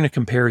 If they're going to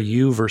compare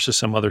you versus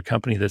some other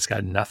company that's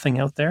got nothing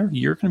out there,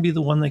 you're going to be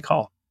the one they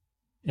call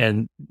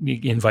and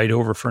invite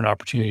over for an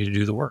opportunity to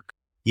do the work.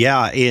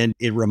 Yeah. And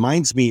it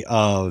reminds me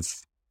of,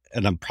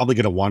 and I'm probably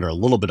going to wander a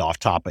little bit off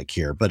topic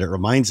here, but it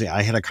reminds me,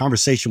 I had a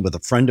conversation with a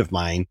friend of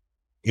mine,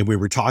 and we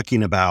were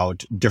talking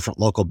about different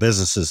local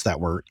businesses that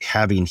were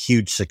having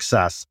huge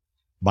success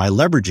by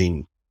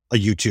leveraging a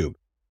YouTube.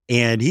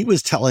 And he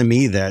was telling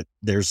me that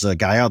there's a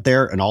guy out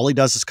there and all he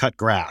does is cut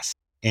grass,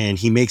 and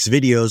he makes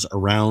videos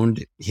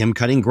around him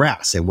cutting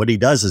grass. And what he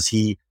does is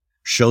he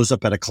shows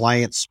up at a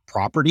client's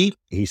property.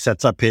 He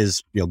sets up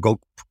his,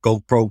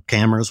 GoPro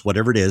cameras,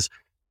 whatever it is,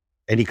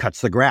 and he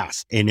cuts the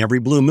grass. And every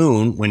blue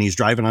moon, when he's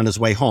driving on his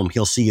way home,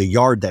 he'll see a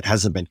yard that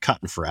hasn't been cut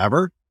in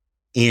forever.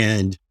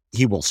 And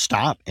he will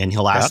stop and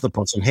he'll ask the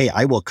person, "Hey,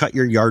 I will cut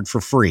your yard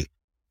for free."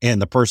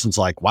 And the person's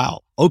like,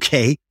 "Wow,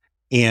 okay."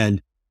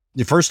 And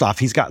first off,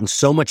 he's gotten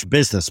so much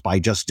business by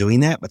just doing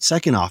that. But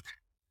second off,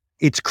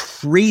 it's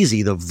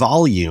crazy the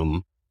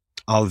volume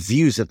of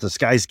views that this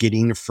guy's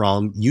getting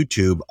from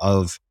YouTube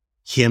of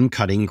him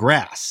cutting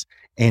grass.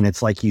 And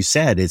it's like you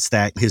said, it's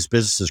that his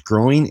business is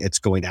growing. It's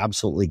going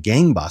absolutely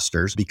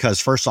gangbusters because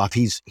first off,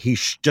 he's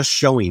just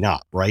showing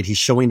up, right? He's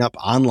showing up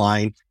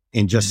online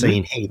and just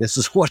saying, "Hey, this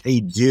is what I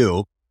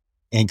do,"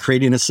 and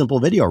creating a simple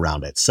video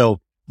around it. So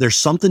there's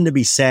something to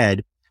be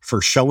said for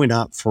showing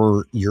up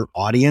for your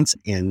audience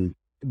and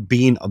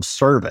being of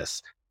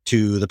service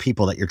to the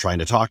people that you're trying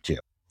to talk to.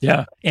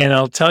 Yeah. And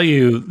I'll tell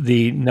you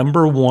the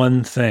number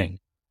one thing,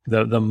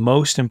 the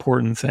most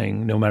important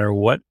thing, no matter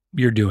what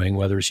you're doing,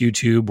 whether it's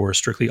YouTube or a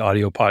strictly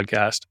audio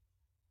podcast,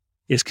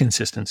 is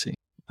consistency.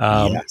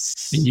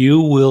 Yes.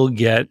 You will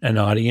get an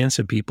audience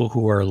of people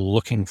who are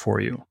looking for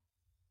you.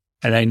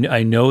 And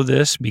I know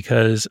this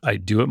because I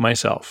do it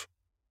myself.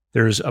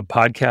 There's a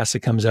podcast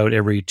that comes out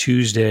every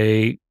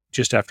Tuesday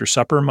just after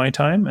supper my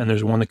time, and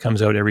there's one that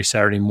comes out every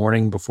Saturday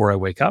morning before I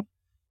wake up.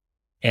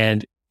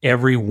 And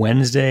every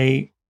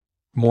Wednesday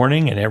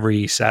morning and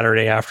every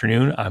Saturday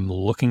afternoon, I'm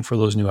looking for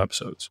those new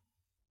episodes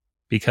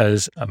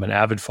because I'm an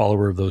avid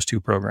follower of those two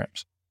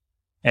programs.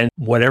 And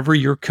whatever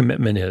your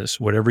commitment is,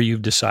 whatever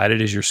you've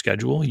decided is your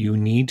schedule, you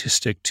need to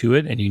stick to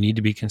it and you need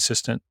to be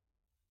consistent.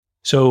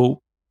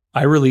 So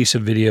I release a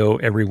video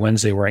every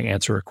Wednesday where I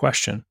answer a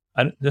question.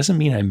 It doesn't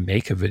mean I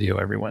make a video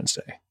every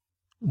Wednesday.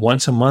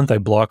 Once a month, I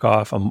block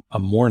off a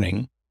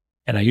morning,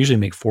 and I usually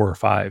make 4 or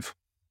 5.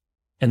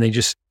 And I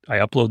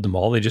upload them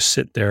all. They just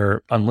sit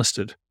there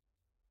unlisted.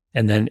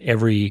 And then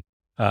every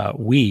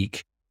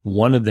week,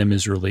 one of them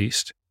is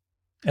released.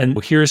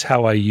 And here's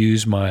how I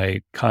use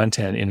my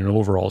content in an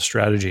overall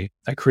strategy.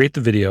 I create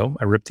the video,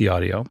 I rip the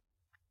audio.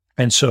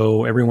 And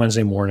so every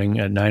Wednesday morning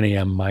at 9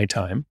 a.m. my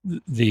time,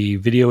 the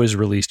video is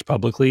released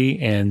publicly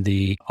and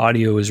the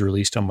audio is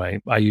released on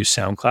I use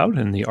SoundCloud,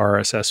 and the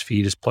RSS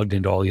feed is plugged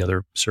into all the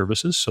other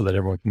services so that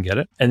everyone can get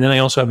it. And then I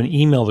also have an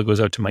email that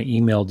goes out to my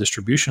email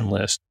distribution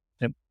list,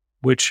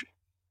 which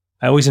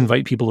I always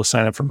invite people to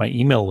sign up for my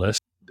email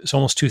list. There's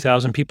almost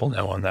 2,000 people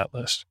now on that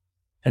list.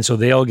 And so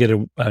they all get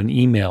an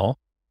email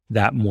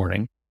that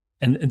morning.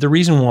 And the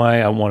reason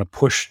why I want to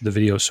push the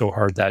video so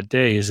hard that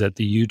day is that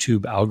the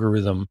YouTube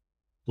algorithm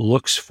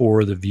looks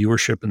for the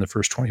viewership in the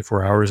first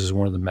 24 hours as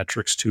one of the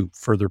metrics to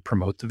further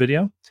promote the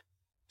video.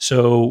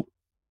 So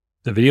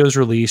the video is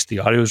released, the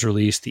audio is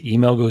released, the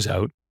email goes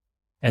out,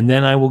 and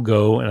then I will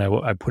go and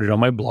I put it on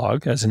my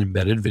blog as an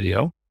embedded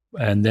video.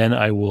 And then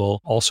I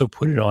will also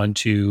put it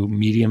onto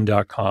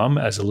medium.com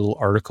as a little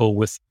article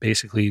with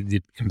basically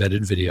the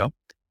embedded video.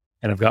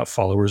 And I've got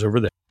followers over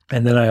there.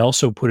 And then I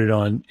also put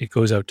it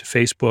goes out to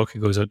Facebook, it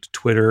goes out to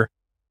Twitter.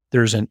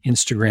 There's an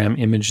Instagram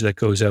image that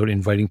goes out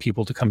inviting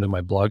people to come to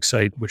my blog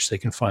site, which they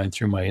can find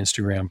through my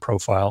Instagram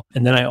profile.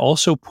 And then I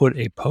also put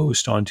a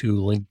post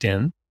onto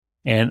LinkedIn.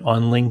 And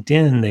on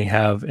LinkedIn, they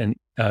have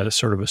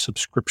sort of a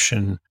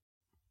subscription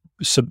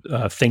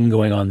thing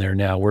going on there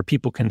now where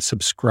people can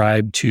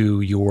subscribe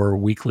to your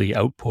weekly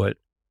output.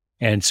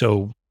 And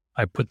so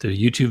I put the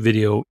YouTube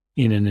video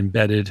in an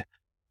embedded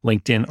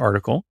LinkedIn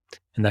article,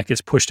 and that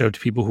gets pushed out to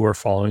people who are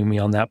following me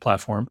on that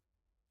platform.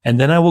 And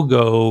then I will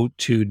go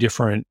to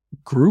different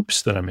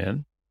groups that I'm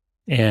in,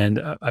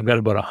 and I've got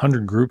about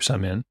 100 groups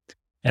I'm in,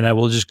 and I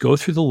will just go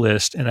through the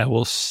list and I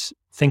will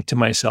think to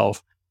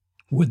myself,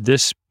 would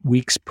this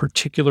week's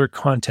particular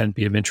content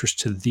be of interest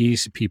to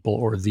these people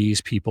or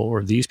these people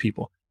or these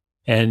people?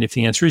 And if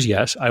the answer is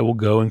yes, I will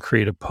go and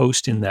create a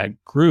post in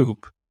that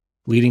group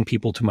leading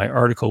people to my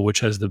article,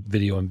 which has the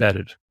video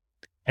embedded.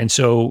 And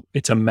so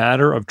it's a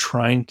matter of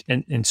trying,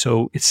 and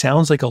so it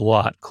sounds like a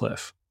lot,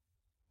 Cliff,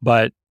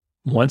 but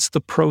once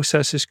the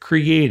process is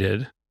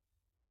created,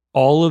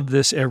 all of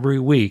this every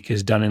week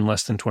is done in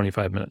less than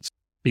 25 minutes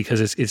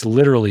because it's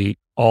literally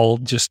all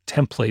just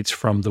templates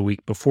from the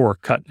week before,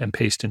 cut and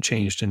paste and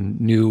changed and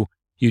new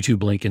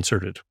YouTube link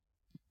inserted.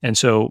 And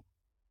so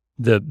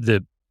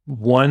the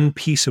one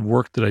piece of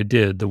work that I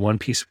did, the one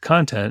piece of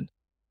content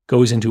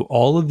goes into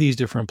all of these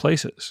different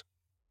places.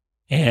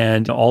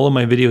 And all of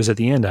my videos at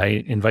the end,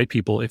 I invite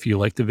people, if you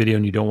like the video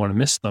and you don't want to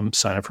miss them,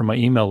 sign up for my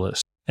email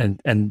list.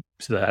 And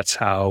so that's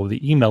how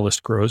the email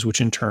list grows,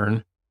 which in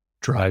turn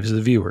drives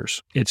the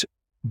viewers. It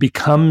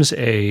becomes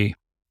an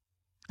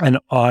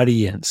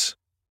audience.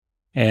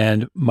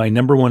 And my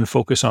number one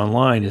focus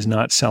online is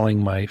not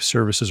selling my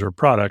services or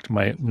product.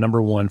 My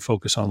number one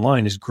focus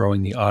online is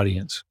growing the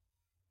audience.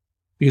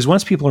 Because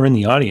once people are in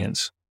the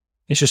audience,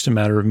 it's just a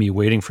matter of me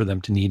waiting for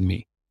them to need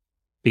me.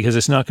 Because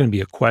it's not going to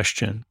be a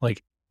question.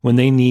 Like when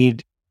they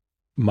need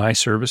my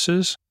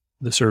services,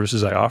 the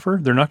services I offer,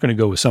 they're not going to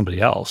go with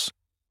somebody else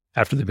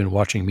after they've been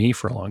watching me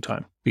for a long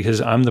time, because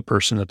I'm the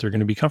person that they're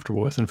going to be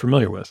comfortable with and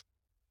familiar with.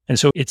 And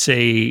so it's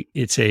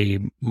a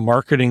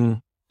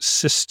marketing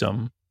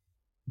system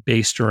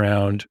based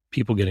around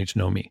people getting to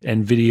know me,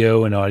 and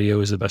video and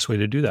audio is the best way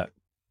to do that.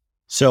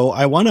 So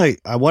I want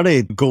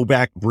to go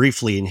back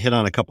briefly and hit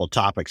on a couple of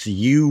topics.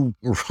 You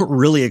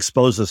really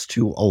expose us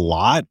to a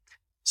lot.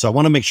 So I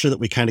want to make sure that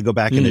we kind of go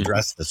back and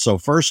address this. So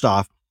first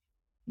off,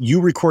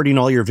 you recording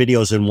all your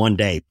videos in one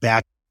day,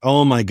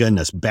 oh my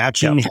goodness,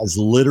 batching has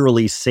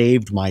literally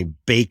saved my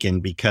bacon,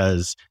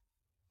 because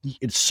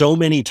it's so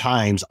many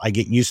times I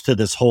get used to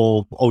this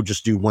whole,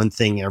 just do one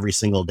thing every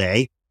single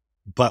day.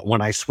 But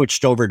when I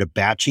switched over to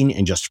batching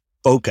and just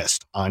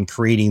focused on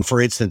creating, for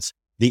instance,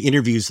 the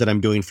interviews that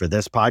I'm doing for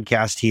this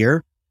podcast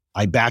here,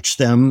 I batch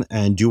them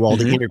and do all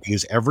the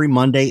interviews every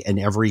Monday and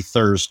every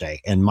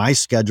Thursday. And my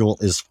schedule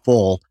is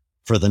full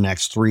for the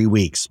next 3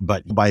 weeks.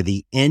 But by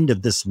the end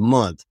of this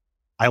month,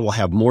 I will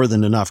have more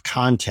than enough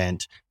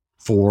content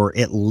for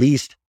at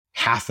least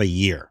half a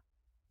year.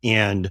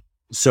 And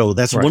so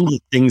that's Right. one of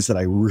the things that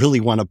I really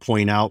want to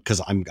point out,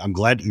 because I'm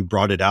glad you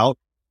brought it out.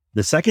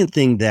 The second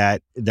thing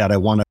that I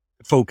want to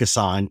focus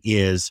on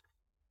is,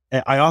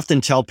 I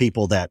often tell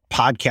people that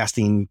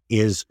podcasting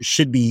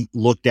should be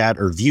looked at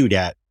or viewed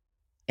at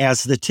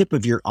as the tip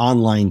of your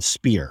online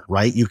spear,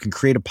 right? You can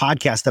create a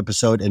podcast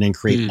episode and then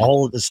create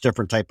all of this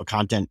different type of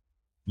content.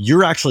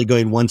 You're actually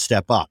going one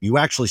step up. You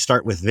actually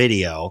start with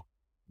video,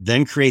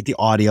 then create the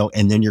audio,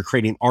 and then you're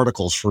creating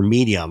articles for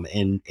Medium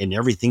and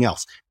everything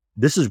else.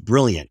 This is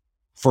brilliant.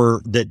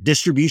 For the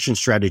distribution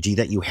strategy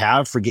that you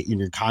have for getting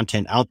your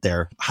content out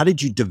there, how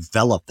did you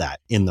develop that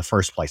in the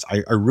first place?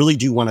 I really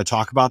do want to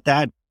talk about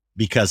that,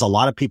 because a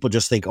lot of people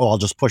just think, oh, I'll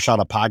just push out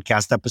a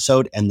podcast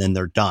episode and then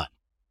they're done.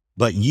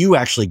 But you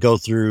actually go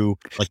through,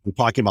 like we're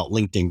talking about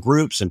LinkedIn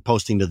groups and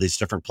posting to these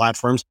different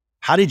platforms.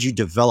 How did you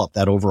develop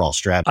that overall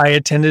strategy? I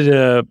attended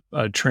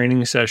a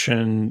training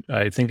session.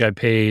 I think I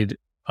paid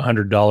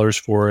 $100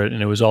 for it,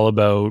 and it was all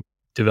about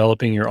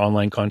developing your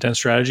online content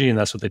strategy, and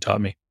that's what they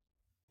taught me.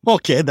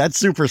 Okay, that's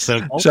super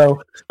simple.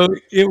 So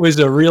it was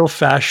a real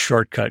fast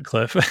shortcut,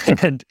 Cliff.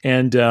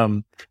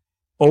 and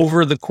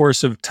over the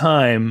course of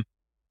time,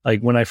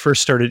 like when I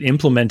first started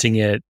implementing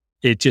it,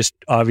 it just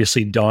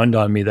obviously dawned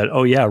on me that,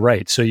 oh yeah,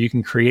 right. So you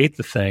can create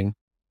the thing,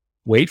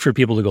 wait for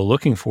people to go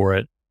looking for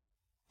it,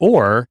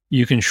 or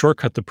you can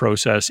shortcut the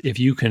process if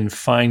you can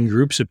find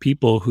groups of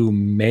people who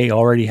may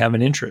already have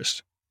an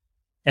interest.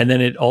 And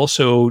then it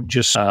also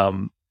just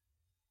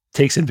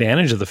takes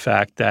advantage of the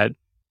fact that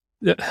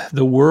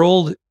the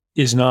world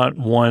is not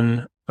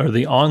one, or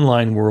the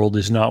online world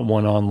is not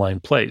one online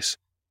place.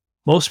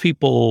 Most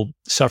people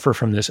suffer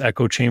from this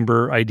echo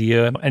chamber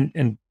idea,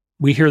 and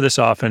we hear this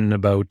often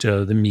about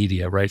the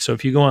media, right? So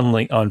if you go on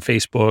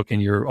Facebook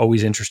and you're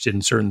always interested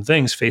in certain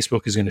things,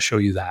 Facebook is going to show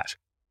you that.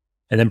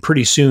 And then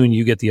pretty soon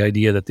you get the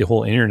idea that the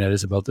whole internet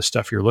is about the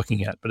stuff you're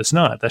looking at, but it's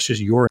not. That's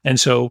just and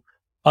so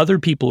other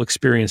people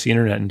experience the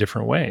internet in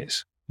different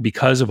ways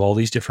because of all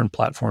these different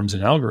platforms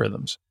and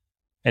algorithms.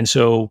 And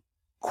so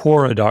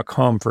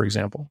Quora.com, for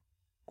example.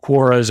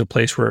 Quora is a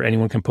place where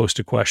anyone can post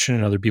a question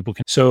and other people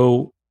can.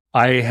 So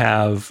I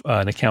have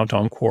an account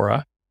on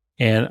Quora,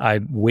 and I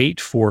wait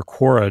for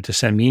Quora to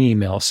send me an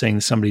email saying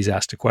that somebody's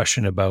asked a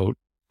question about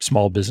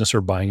small business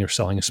or buying or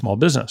selling a small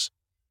business.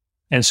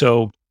 And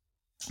so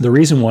the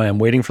reason why I'm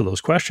waiting for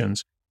those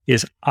questions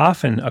is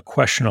often a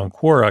question on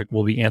Quora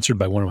will be answered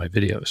by one of my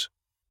videos.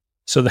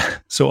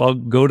 So I'll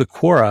go to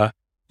Quora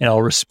and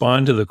I'll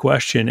respond to the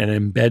question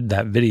and embed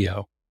that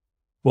video.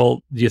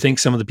 Well, do you think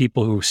some of the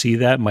people who see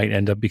that might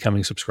end up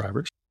becoming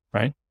subscribers,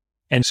 right?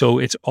 And so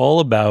it's all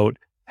about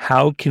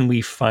how can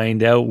we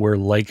find out where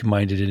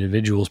like-minded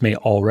individuals may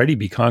already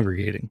be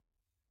congregating,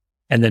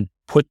 and then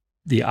put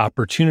the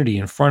opportunity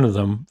in front of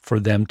them for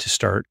them to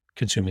start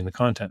consuming the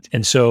content.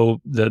 And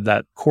so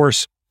that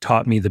course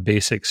taught me the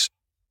basics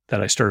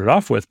that I started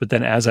off with. But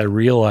then as I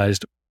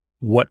realized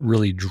what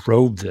really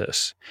drove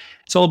this,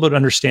 it's all about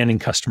understanding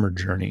customer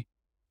journey.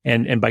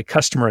 And by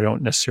customer, I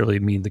don't necessarily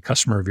mean the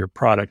customer of your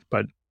product,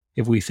 but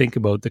if we think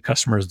about the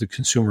customer as the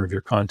consumer of your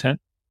content,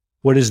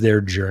 what is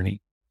their journey?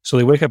 So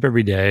they wake up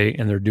every day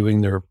and they're doing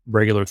their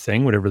regular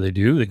thing, whatever they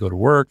do. They go to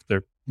work,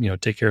 they're,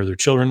 take care of their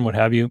children, what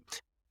have you.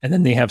 And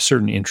then they have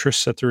certain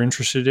interests that they're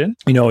interested in.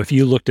 If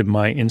you looked at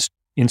my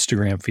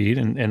Instagram feed,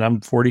 and I'm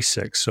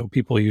 46, so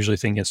people usually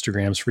think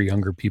Instagram's for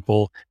younger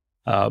people,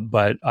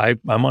 but I'm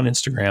on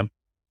Instagram.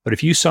 But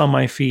if you saw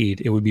my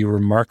feed, it would be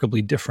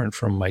remarkably different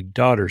from my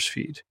daughter's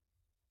feed.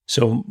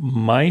 So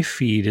my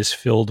feed is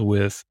filled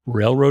with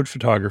railroad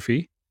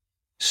photography,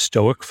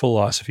 Stoic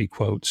philosophy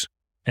quotes,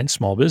 and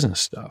small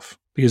business stuff,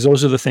 because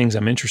those are the things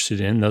I'm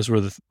interested in. Those are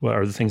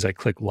the things I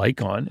click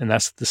like on, and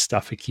that's the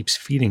stuff it keeps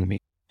feeding me.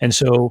 And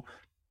so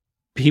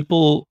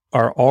people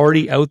are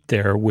already out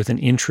there with an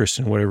interest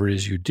in whatever it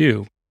is you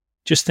do.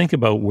 Just think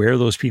about where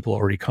those people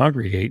already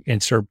congregate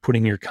and start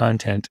putting your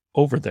content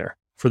over there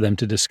for them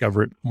to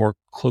discover it more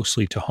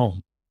closely to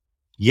home.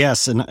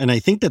 Yes. And I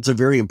think that's a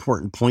very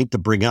important point to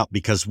bring up,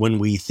 because when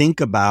we think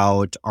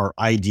about our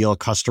ideal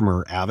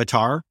customer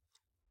avatar,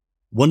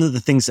 one of the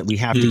things that we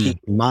have to keep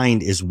in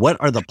mind is what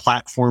are the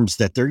platforms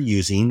that they're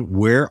using?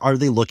 Where are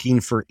they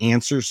looking for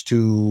answers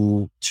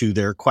to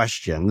their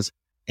questions?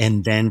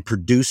 And then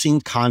producing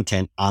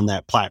content on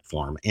that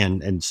platform.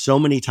 And so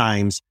many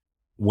times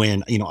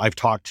when, I've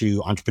talked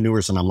to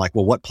entrepreneurs and I'm like,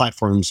 well, what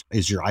platforms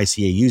is your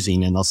ICA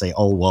using? And they'll say,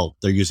 oh, well,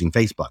 they're using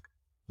Facebook.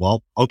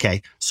 Well,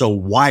 okay. So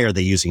why are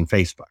they using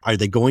Facebook? Are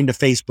they going to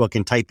Facebook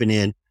and typing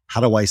in,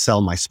 how do I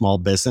sell my small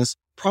business?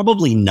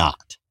 Probably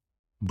not.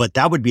 But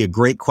that would be a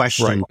great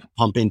question to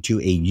pump into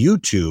a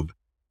YouTube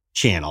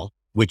channel,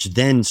 which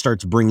then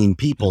starts bringing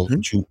people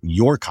to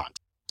your content.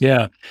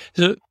 Yeah.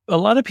 So a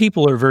lot of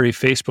people are very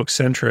Facebook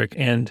centric.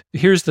 And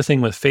here's the thing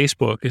with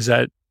Facebook is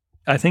that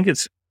I think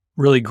it's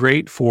really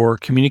great for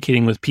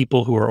communicating with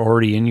people who are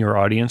already in your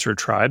audience or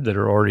tribe that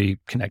are already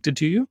connected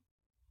to you.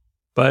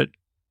 But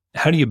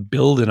how do you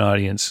build an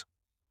audience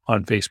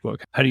on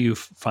Facebook? How do you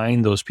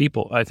find those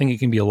people? I think it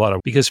can be a lot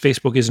of, because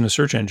Facebook isn't a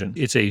search engine.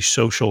 It's a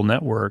social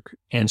network.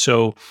 And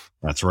so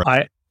That's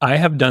right. I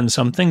have done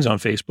some things on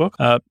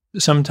Facebook.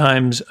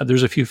 Sometimes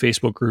there's a few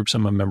Facebook groups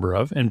I'm a member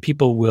of, and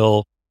people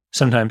will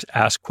sometimes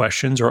ask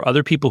questions, or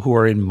other people who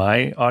are in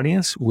my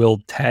audience will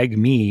tag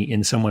me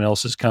in someone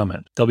else's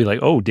comment. They'll be like,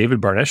 oh, David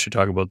Barnett should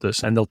talk about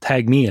this. And they'll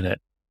tag me in it.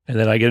 And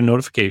then I get a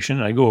notification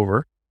and I go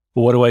over.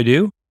 But what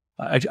do?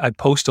 I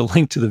post a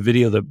link to the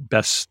video that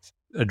best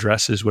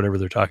addresses whatever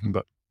they're talking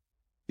about.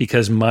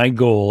 Because my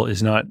goal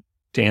is not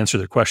to answer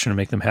their question and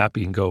make them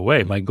happy and go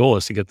away. My goal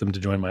is to get them to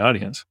join my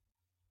audience.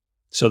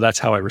 So that's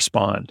how I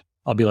respond.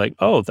 I'll be like,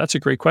 oh, that's a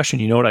great question.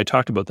 You know what? I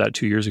talked about that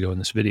 2 years ago in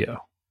this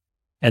video.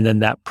 And then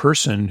that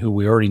person who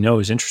we already know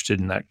is interested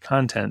in that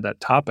content, that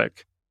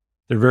topic,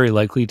 they're very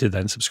likely to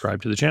then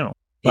subscribe to the channel.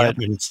 But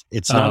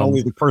it's not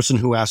only the person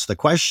who asked the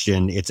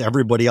question, it's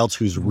everybody else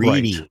who's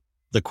reading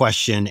the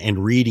question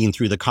and reading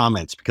through the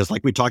comments. Because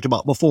like we talked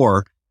about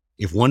before,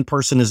 if one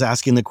person is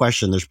asking the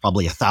question, there's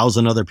probably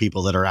 1,000 other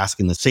people that are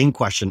asking the same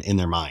question in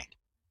their mind.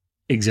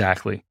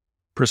 Exactly.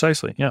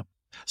 Precisely. Yeah.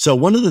 So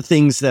one of the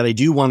things that I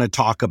do want to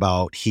talk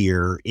about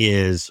here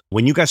is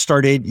when you guys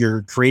started,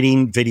 you're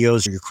creating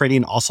videos, you're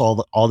creating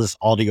also all this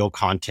audio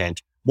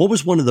content. What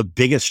was one of the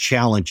biggest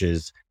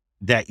challenges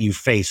that you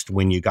faced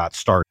when you got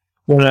started?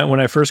 When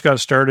I first got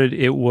started,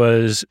 it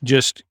was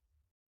just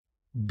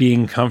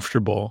being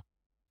comfortable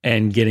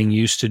and getting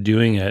used to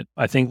doing it.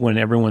 I think when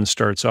everyone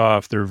starts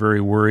off, they're very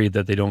worried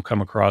that they don't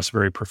come across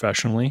very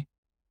professionally.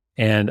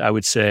 And I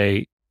would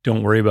say,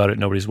 don't worry about it.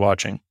 Nobody's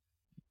watching.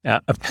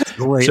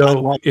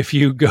 So if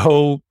you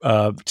go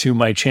to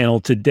my channel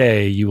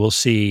today, you will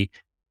see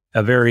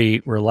a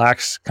very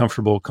relaxed,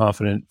 comfortable,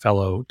 confident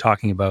fellow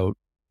talking about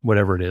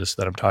whatever it is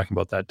that I'm talking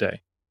about that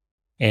day.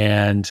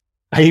 And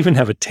I even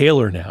have a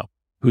tailor now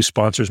who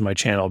sponsors my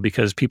channel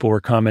because people were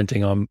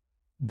commenting on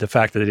the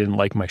fact that they didn't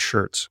like my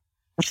shirts.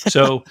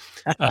 So,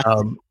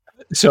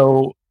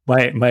 so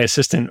my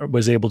assistant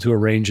was able to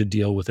arrange a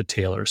deal with a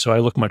tailor. So I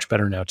look much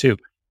better now too.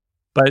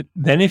 But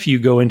then if you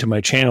go into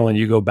my channel and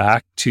you go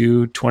back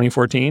to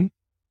 2014,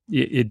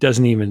 it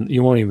doesn't even,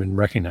 you won't even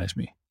recognize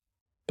me.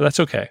 But that's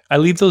okay. I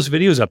leave those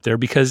videos up there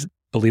because,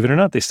 believe it or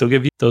not, they still get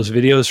views. Those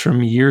videos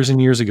from years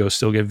and years ago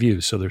still get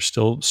views. So they're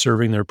still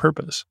serving their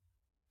purpose.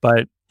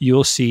 But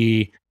you'll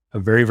see a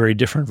very, very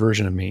different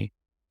version of me.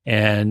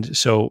 And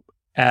so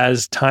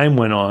as time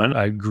went on,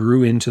 I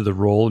grew into the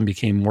role and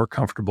became more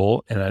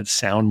comfortable and I'd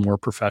sound more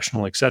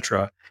professional,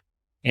 etc.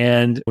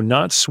 And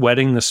not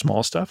sweating the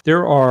small stuff.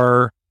 There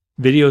are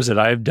videos that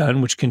I've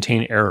done which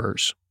contain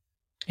errors.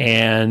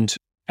 And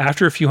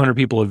after a few hundred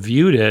people have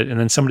viewed it, and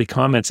then somebody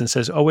comments and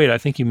says, oh, wait, I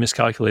think you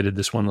miscalculated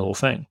this one little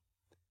thing.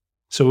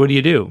 So what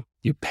do?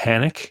 You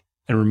panic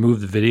and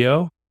remove the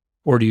video,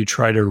 or do you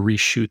try to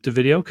reshoot the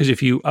video? Because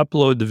if you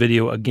upload the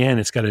video again,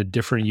 it's got a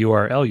different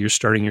URL. You're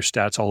starting your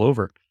stats all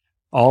over.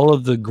 All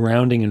of the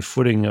grounding and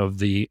footing of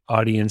the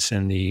audience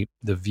and the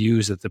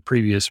views that the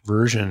previous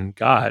version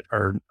got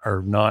are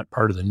not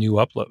part of the new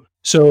upload.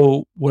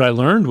 So what I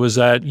learned was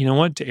that, you know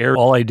what, to err,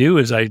 all I do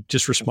is I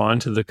just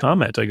respond to the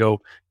comment. I go,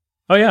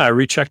 oh yeah, I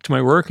rechecked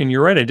my work and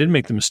you're right, I did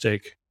make the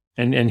mistake.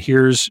 And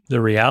here's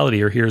the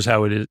reality, or here's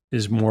how it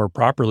is more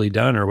properly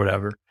done or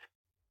whatever.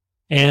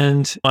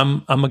 And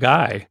I'm a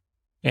guy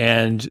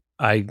and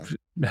I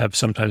have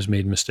sometimes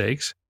made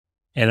mistakes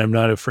and I'm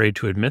not afraid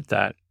to admit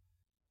that.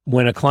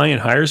 When a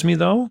client hires me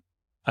though,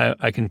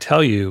 I can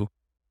tell you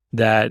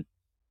that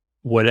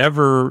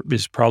whatever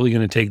is probably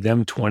going to take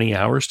them 20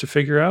 hours to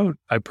figure out,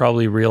 I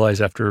probably realize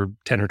after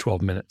 10 or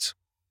 12 minutes.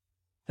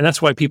 And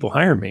that's why people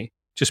hire me,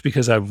 just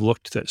because I've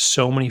looked at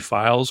so many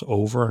files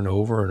over and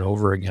over and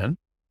over again,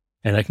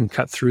 and I can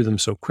cut through them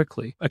so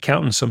quickly.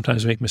 Accountants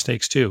sometimes make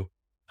mistakes too.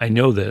 I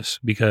know this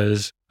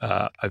because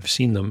I've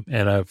seen them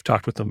and I've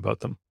talked with them about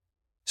them.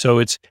 So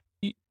it's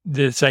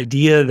this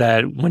idea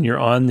that when you're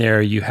on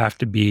there, you have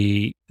to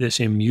be this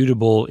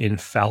immutable,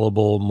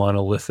 infallible,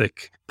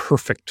 monolithic,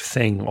 perfect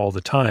thing all the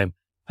time.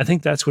 I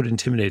think that's what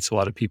intimidates a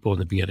lot of people in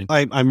the beginning.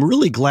 I'm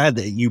really glad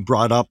that you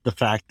brought up the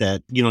fact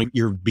that, you know,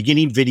 your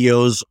beginning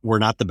videos were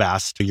not the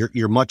best.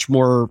 You're much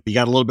more, you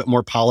got a little bit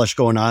more polish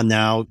going on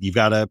now. You've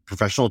got a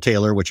professional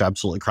tailor, which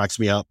absolutely cracks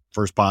me up.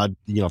 First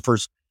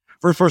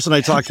person I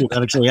talked to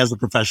that actually has a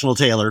professional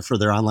tailor for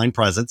their online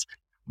presence.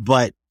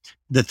 But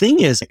the thing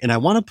is, and I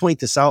want to point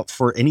this out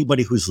for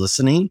anybody who's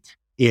listening,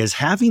 is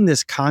having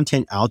this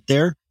content out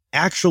there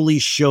actually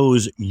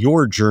shows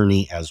your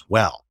journey as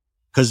well.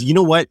 Because you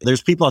know what?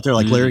 There's people out there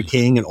like Larry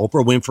King and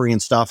Oprah Winfrey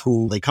and stuff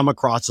who they come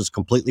across as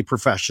completely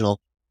professional.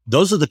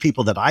 Those are the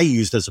people that I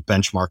used as a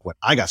benchmark when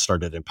I got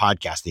started in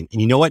podcasting.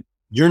 And you know what?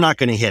 You're not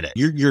going to hit it.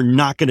 You're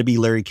not going to be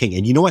Larry King.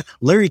 And you know what?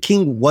 Larry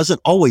King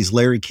wasn't always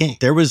Larry King.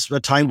 There was a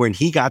time when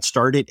he got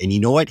started and you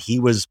know what? He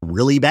was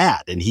really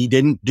bad and he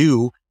didn't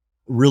do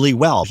really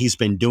well. He's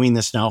been doing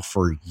this now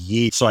for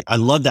years. So I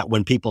love that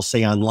when people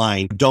say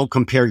online, don't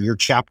compare your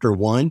chapter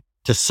 1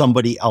 to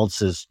somebody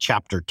else's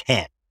chapter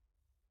 10,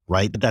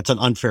 right? That's an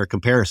unfair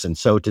comparison.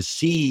 So to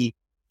be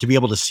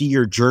able to see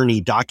your journey,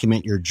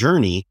 document your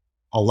journey,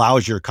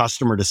 allows your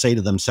customer to say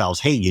to themselves,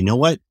 hey, you know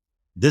what?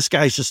 This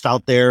guy's just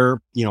out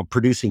there,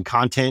 producing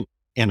content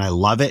and I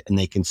love it. And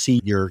they can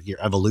see your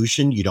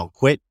evolution. You don't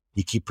quit.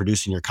 You keep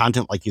producing your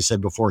content. Like you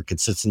said before,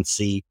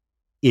 consistency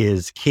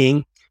is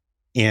king.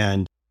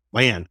 And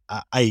man,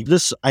 I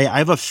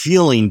have a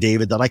feeling,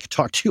 David, that I could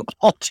talk to you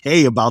all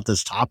day about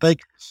this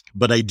topic,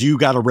 but I do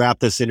got to wrap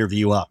this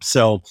interview up.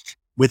 So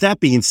with that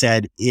being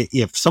said,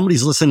 if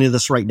somebody's listening to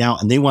this right now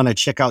and they want to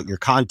check out your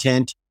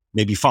content,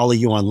 maybe follow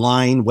you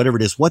online, whatever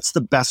it is, what's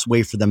the best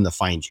way for them to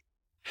find you?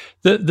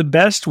 The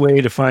best way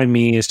to find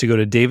me is to go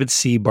to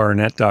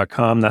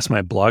davidcbarnett.com. That's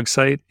my blog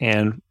site.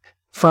 And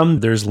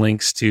there's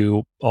links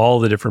to all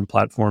the different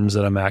platforms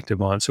that I'm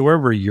active on. So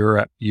wherever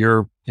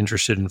you're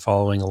interested in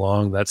following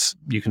along,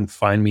 you can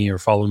find me or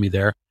follow me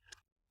there.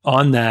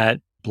 On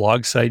that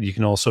blog site, you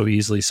can also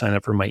easily sign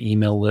up for my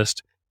email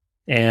list.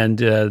 And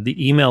the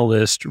email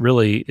list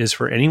really is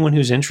for anyone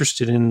who's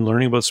interested in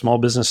learning about small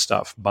business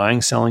stuff,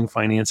 buying, selling,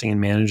 financing, and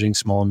managing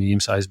small and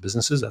medium-sized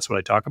businesses. That's what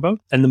I talk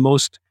about. And the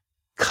most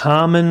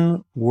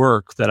common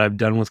work that I've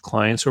done with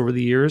clients over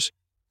the years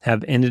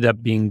have ended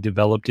up being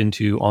developed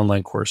into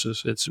online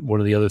courses. It's one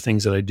of the other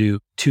things that I do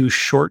to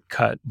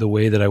shortcut the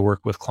way that I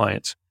work with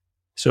clients.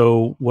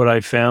 So what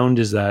I found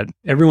is that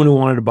everyone who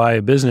wanted to buy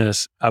a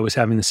business, I was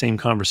having the same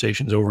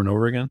conversations over and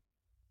over again.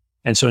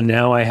 And so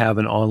now I have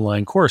an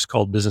online course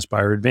called Business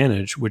Buyer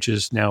Advantage, which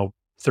is now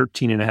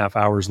 13 and a half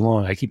hours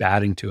long. I keep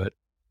adding to it.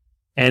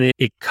 And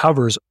it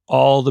covers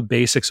all the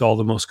basics, all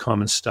the most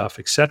common stuff,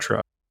 et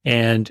cetera.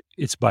 And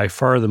it's by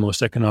far the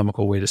most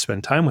economical way to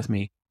spend time with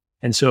me.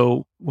 And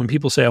so when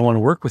people say, I want to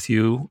work with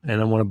you and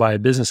I want to buy a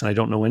business and I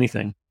don't know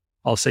anything,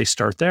 I'll say,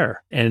 start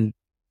there. And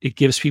it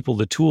gives people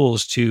the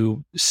tools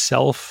to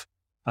triage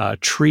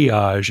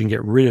and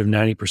get rid of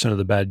 90% of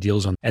the bad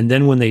deals on. And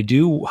then when they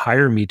do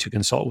hire me to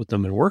consult with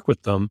them and work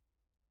with them,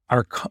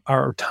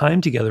 our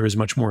time together is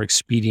much more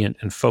expedient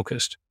and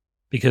focused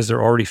because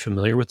they're already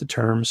familiar with the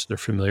terms, they're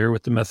familiar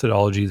with the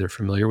methodology, they're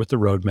familiar with the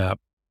roadmap,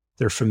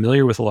 they're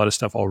familiar with a lot of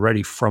stuff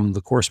already from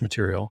the course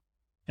material.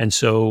 And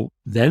so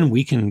then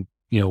we can,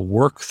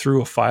 work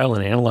through a file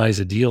and analyze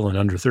a deal in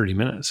under 30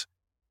 minutes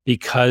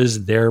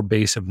because their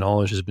base of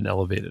knowledge has been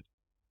elevated.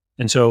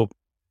 And so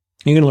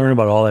you can learn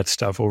about all that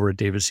stuff over at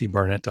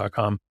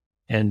davidcbarnett.com.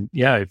 And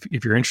yeah,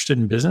 if you're interested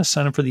in business,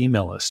 sign up for the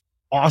email list.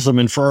 Awesome.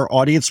 And for our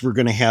audience, we're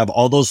going to have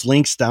all those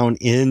links down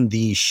in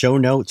the show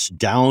notes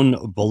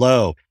down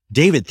below.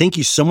 David, thank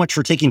you so much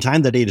for taking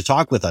time today to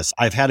talk with us.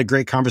 I've had a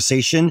great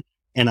conversation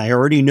and I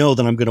already know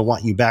that I'm going to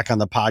want you back on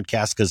the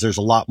podcast because there's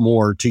a lot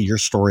more to your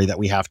story that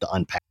we have to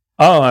unpack.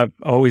 Oh, I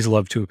always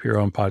love to appear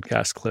on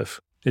podcasts, Cliff.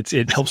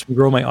 It helps me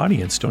grow my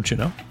audience, don't you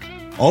know?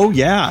 Oh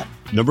yeah.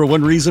 Number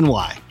one reason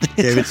why.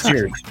 David,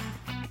 cheers.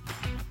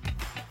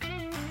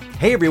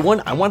 Hey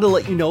everyone, I want to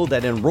let you know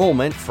that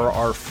enrollment for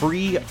our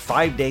free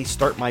 5-day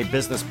Start My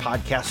Business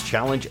Podcast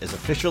Challenge is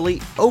officially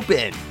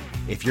open.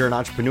 If you're an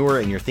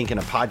entrepreneur and you're thinking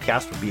a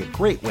podcast would be a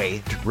great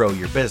way to grow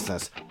your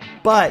business,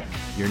 but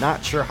you're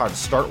not sure how to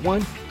start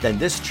one, then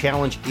this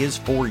challenge is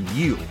for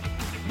you.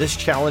 This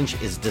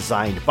challenge is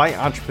designed by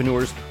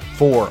entrepreneurs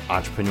for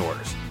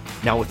entrepreneurs.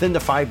 Now, within the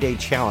 5-day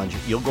challenge,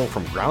 you'll go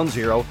from ground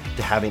zero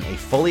to having a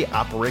fully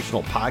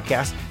operational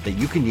podcast that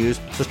you can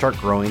use to start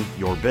growing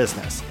your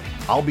business.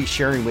 I'll be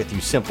sharing with you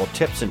simple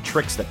tips and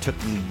tricks that took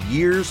me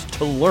years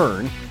to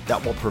learn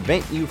that will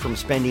prevent you from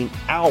spending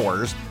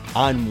hours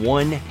on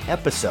one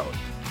episode.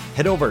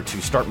 Head over to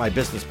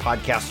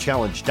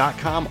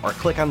startmybusinesspodcastchallenge.com or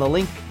click on the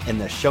link in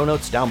the show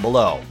notes down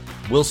below.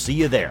 We'll see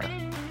you there.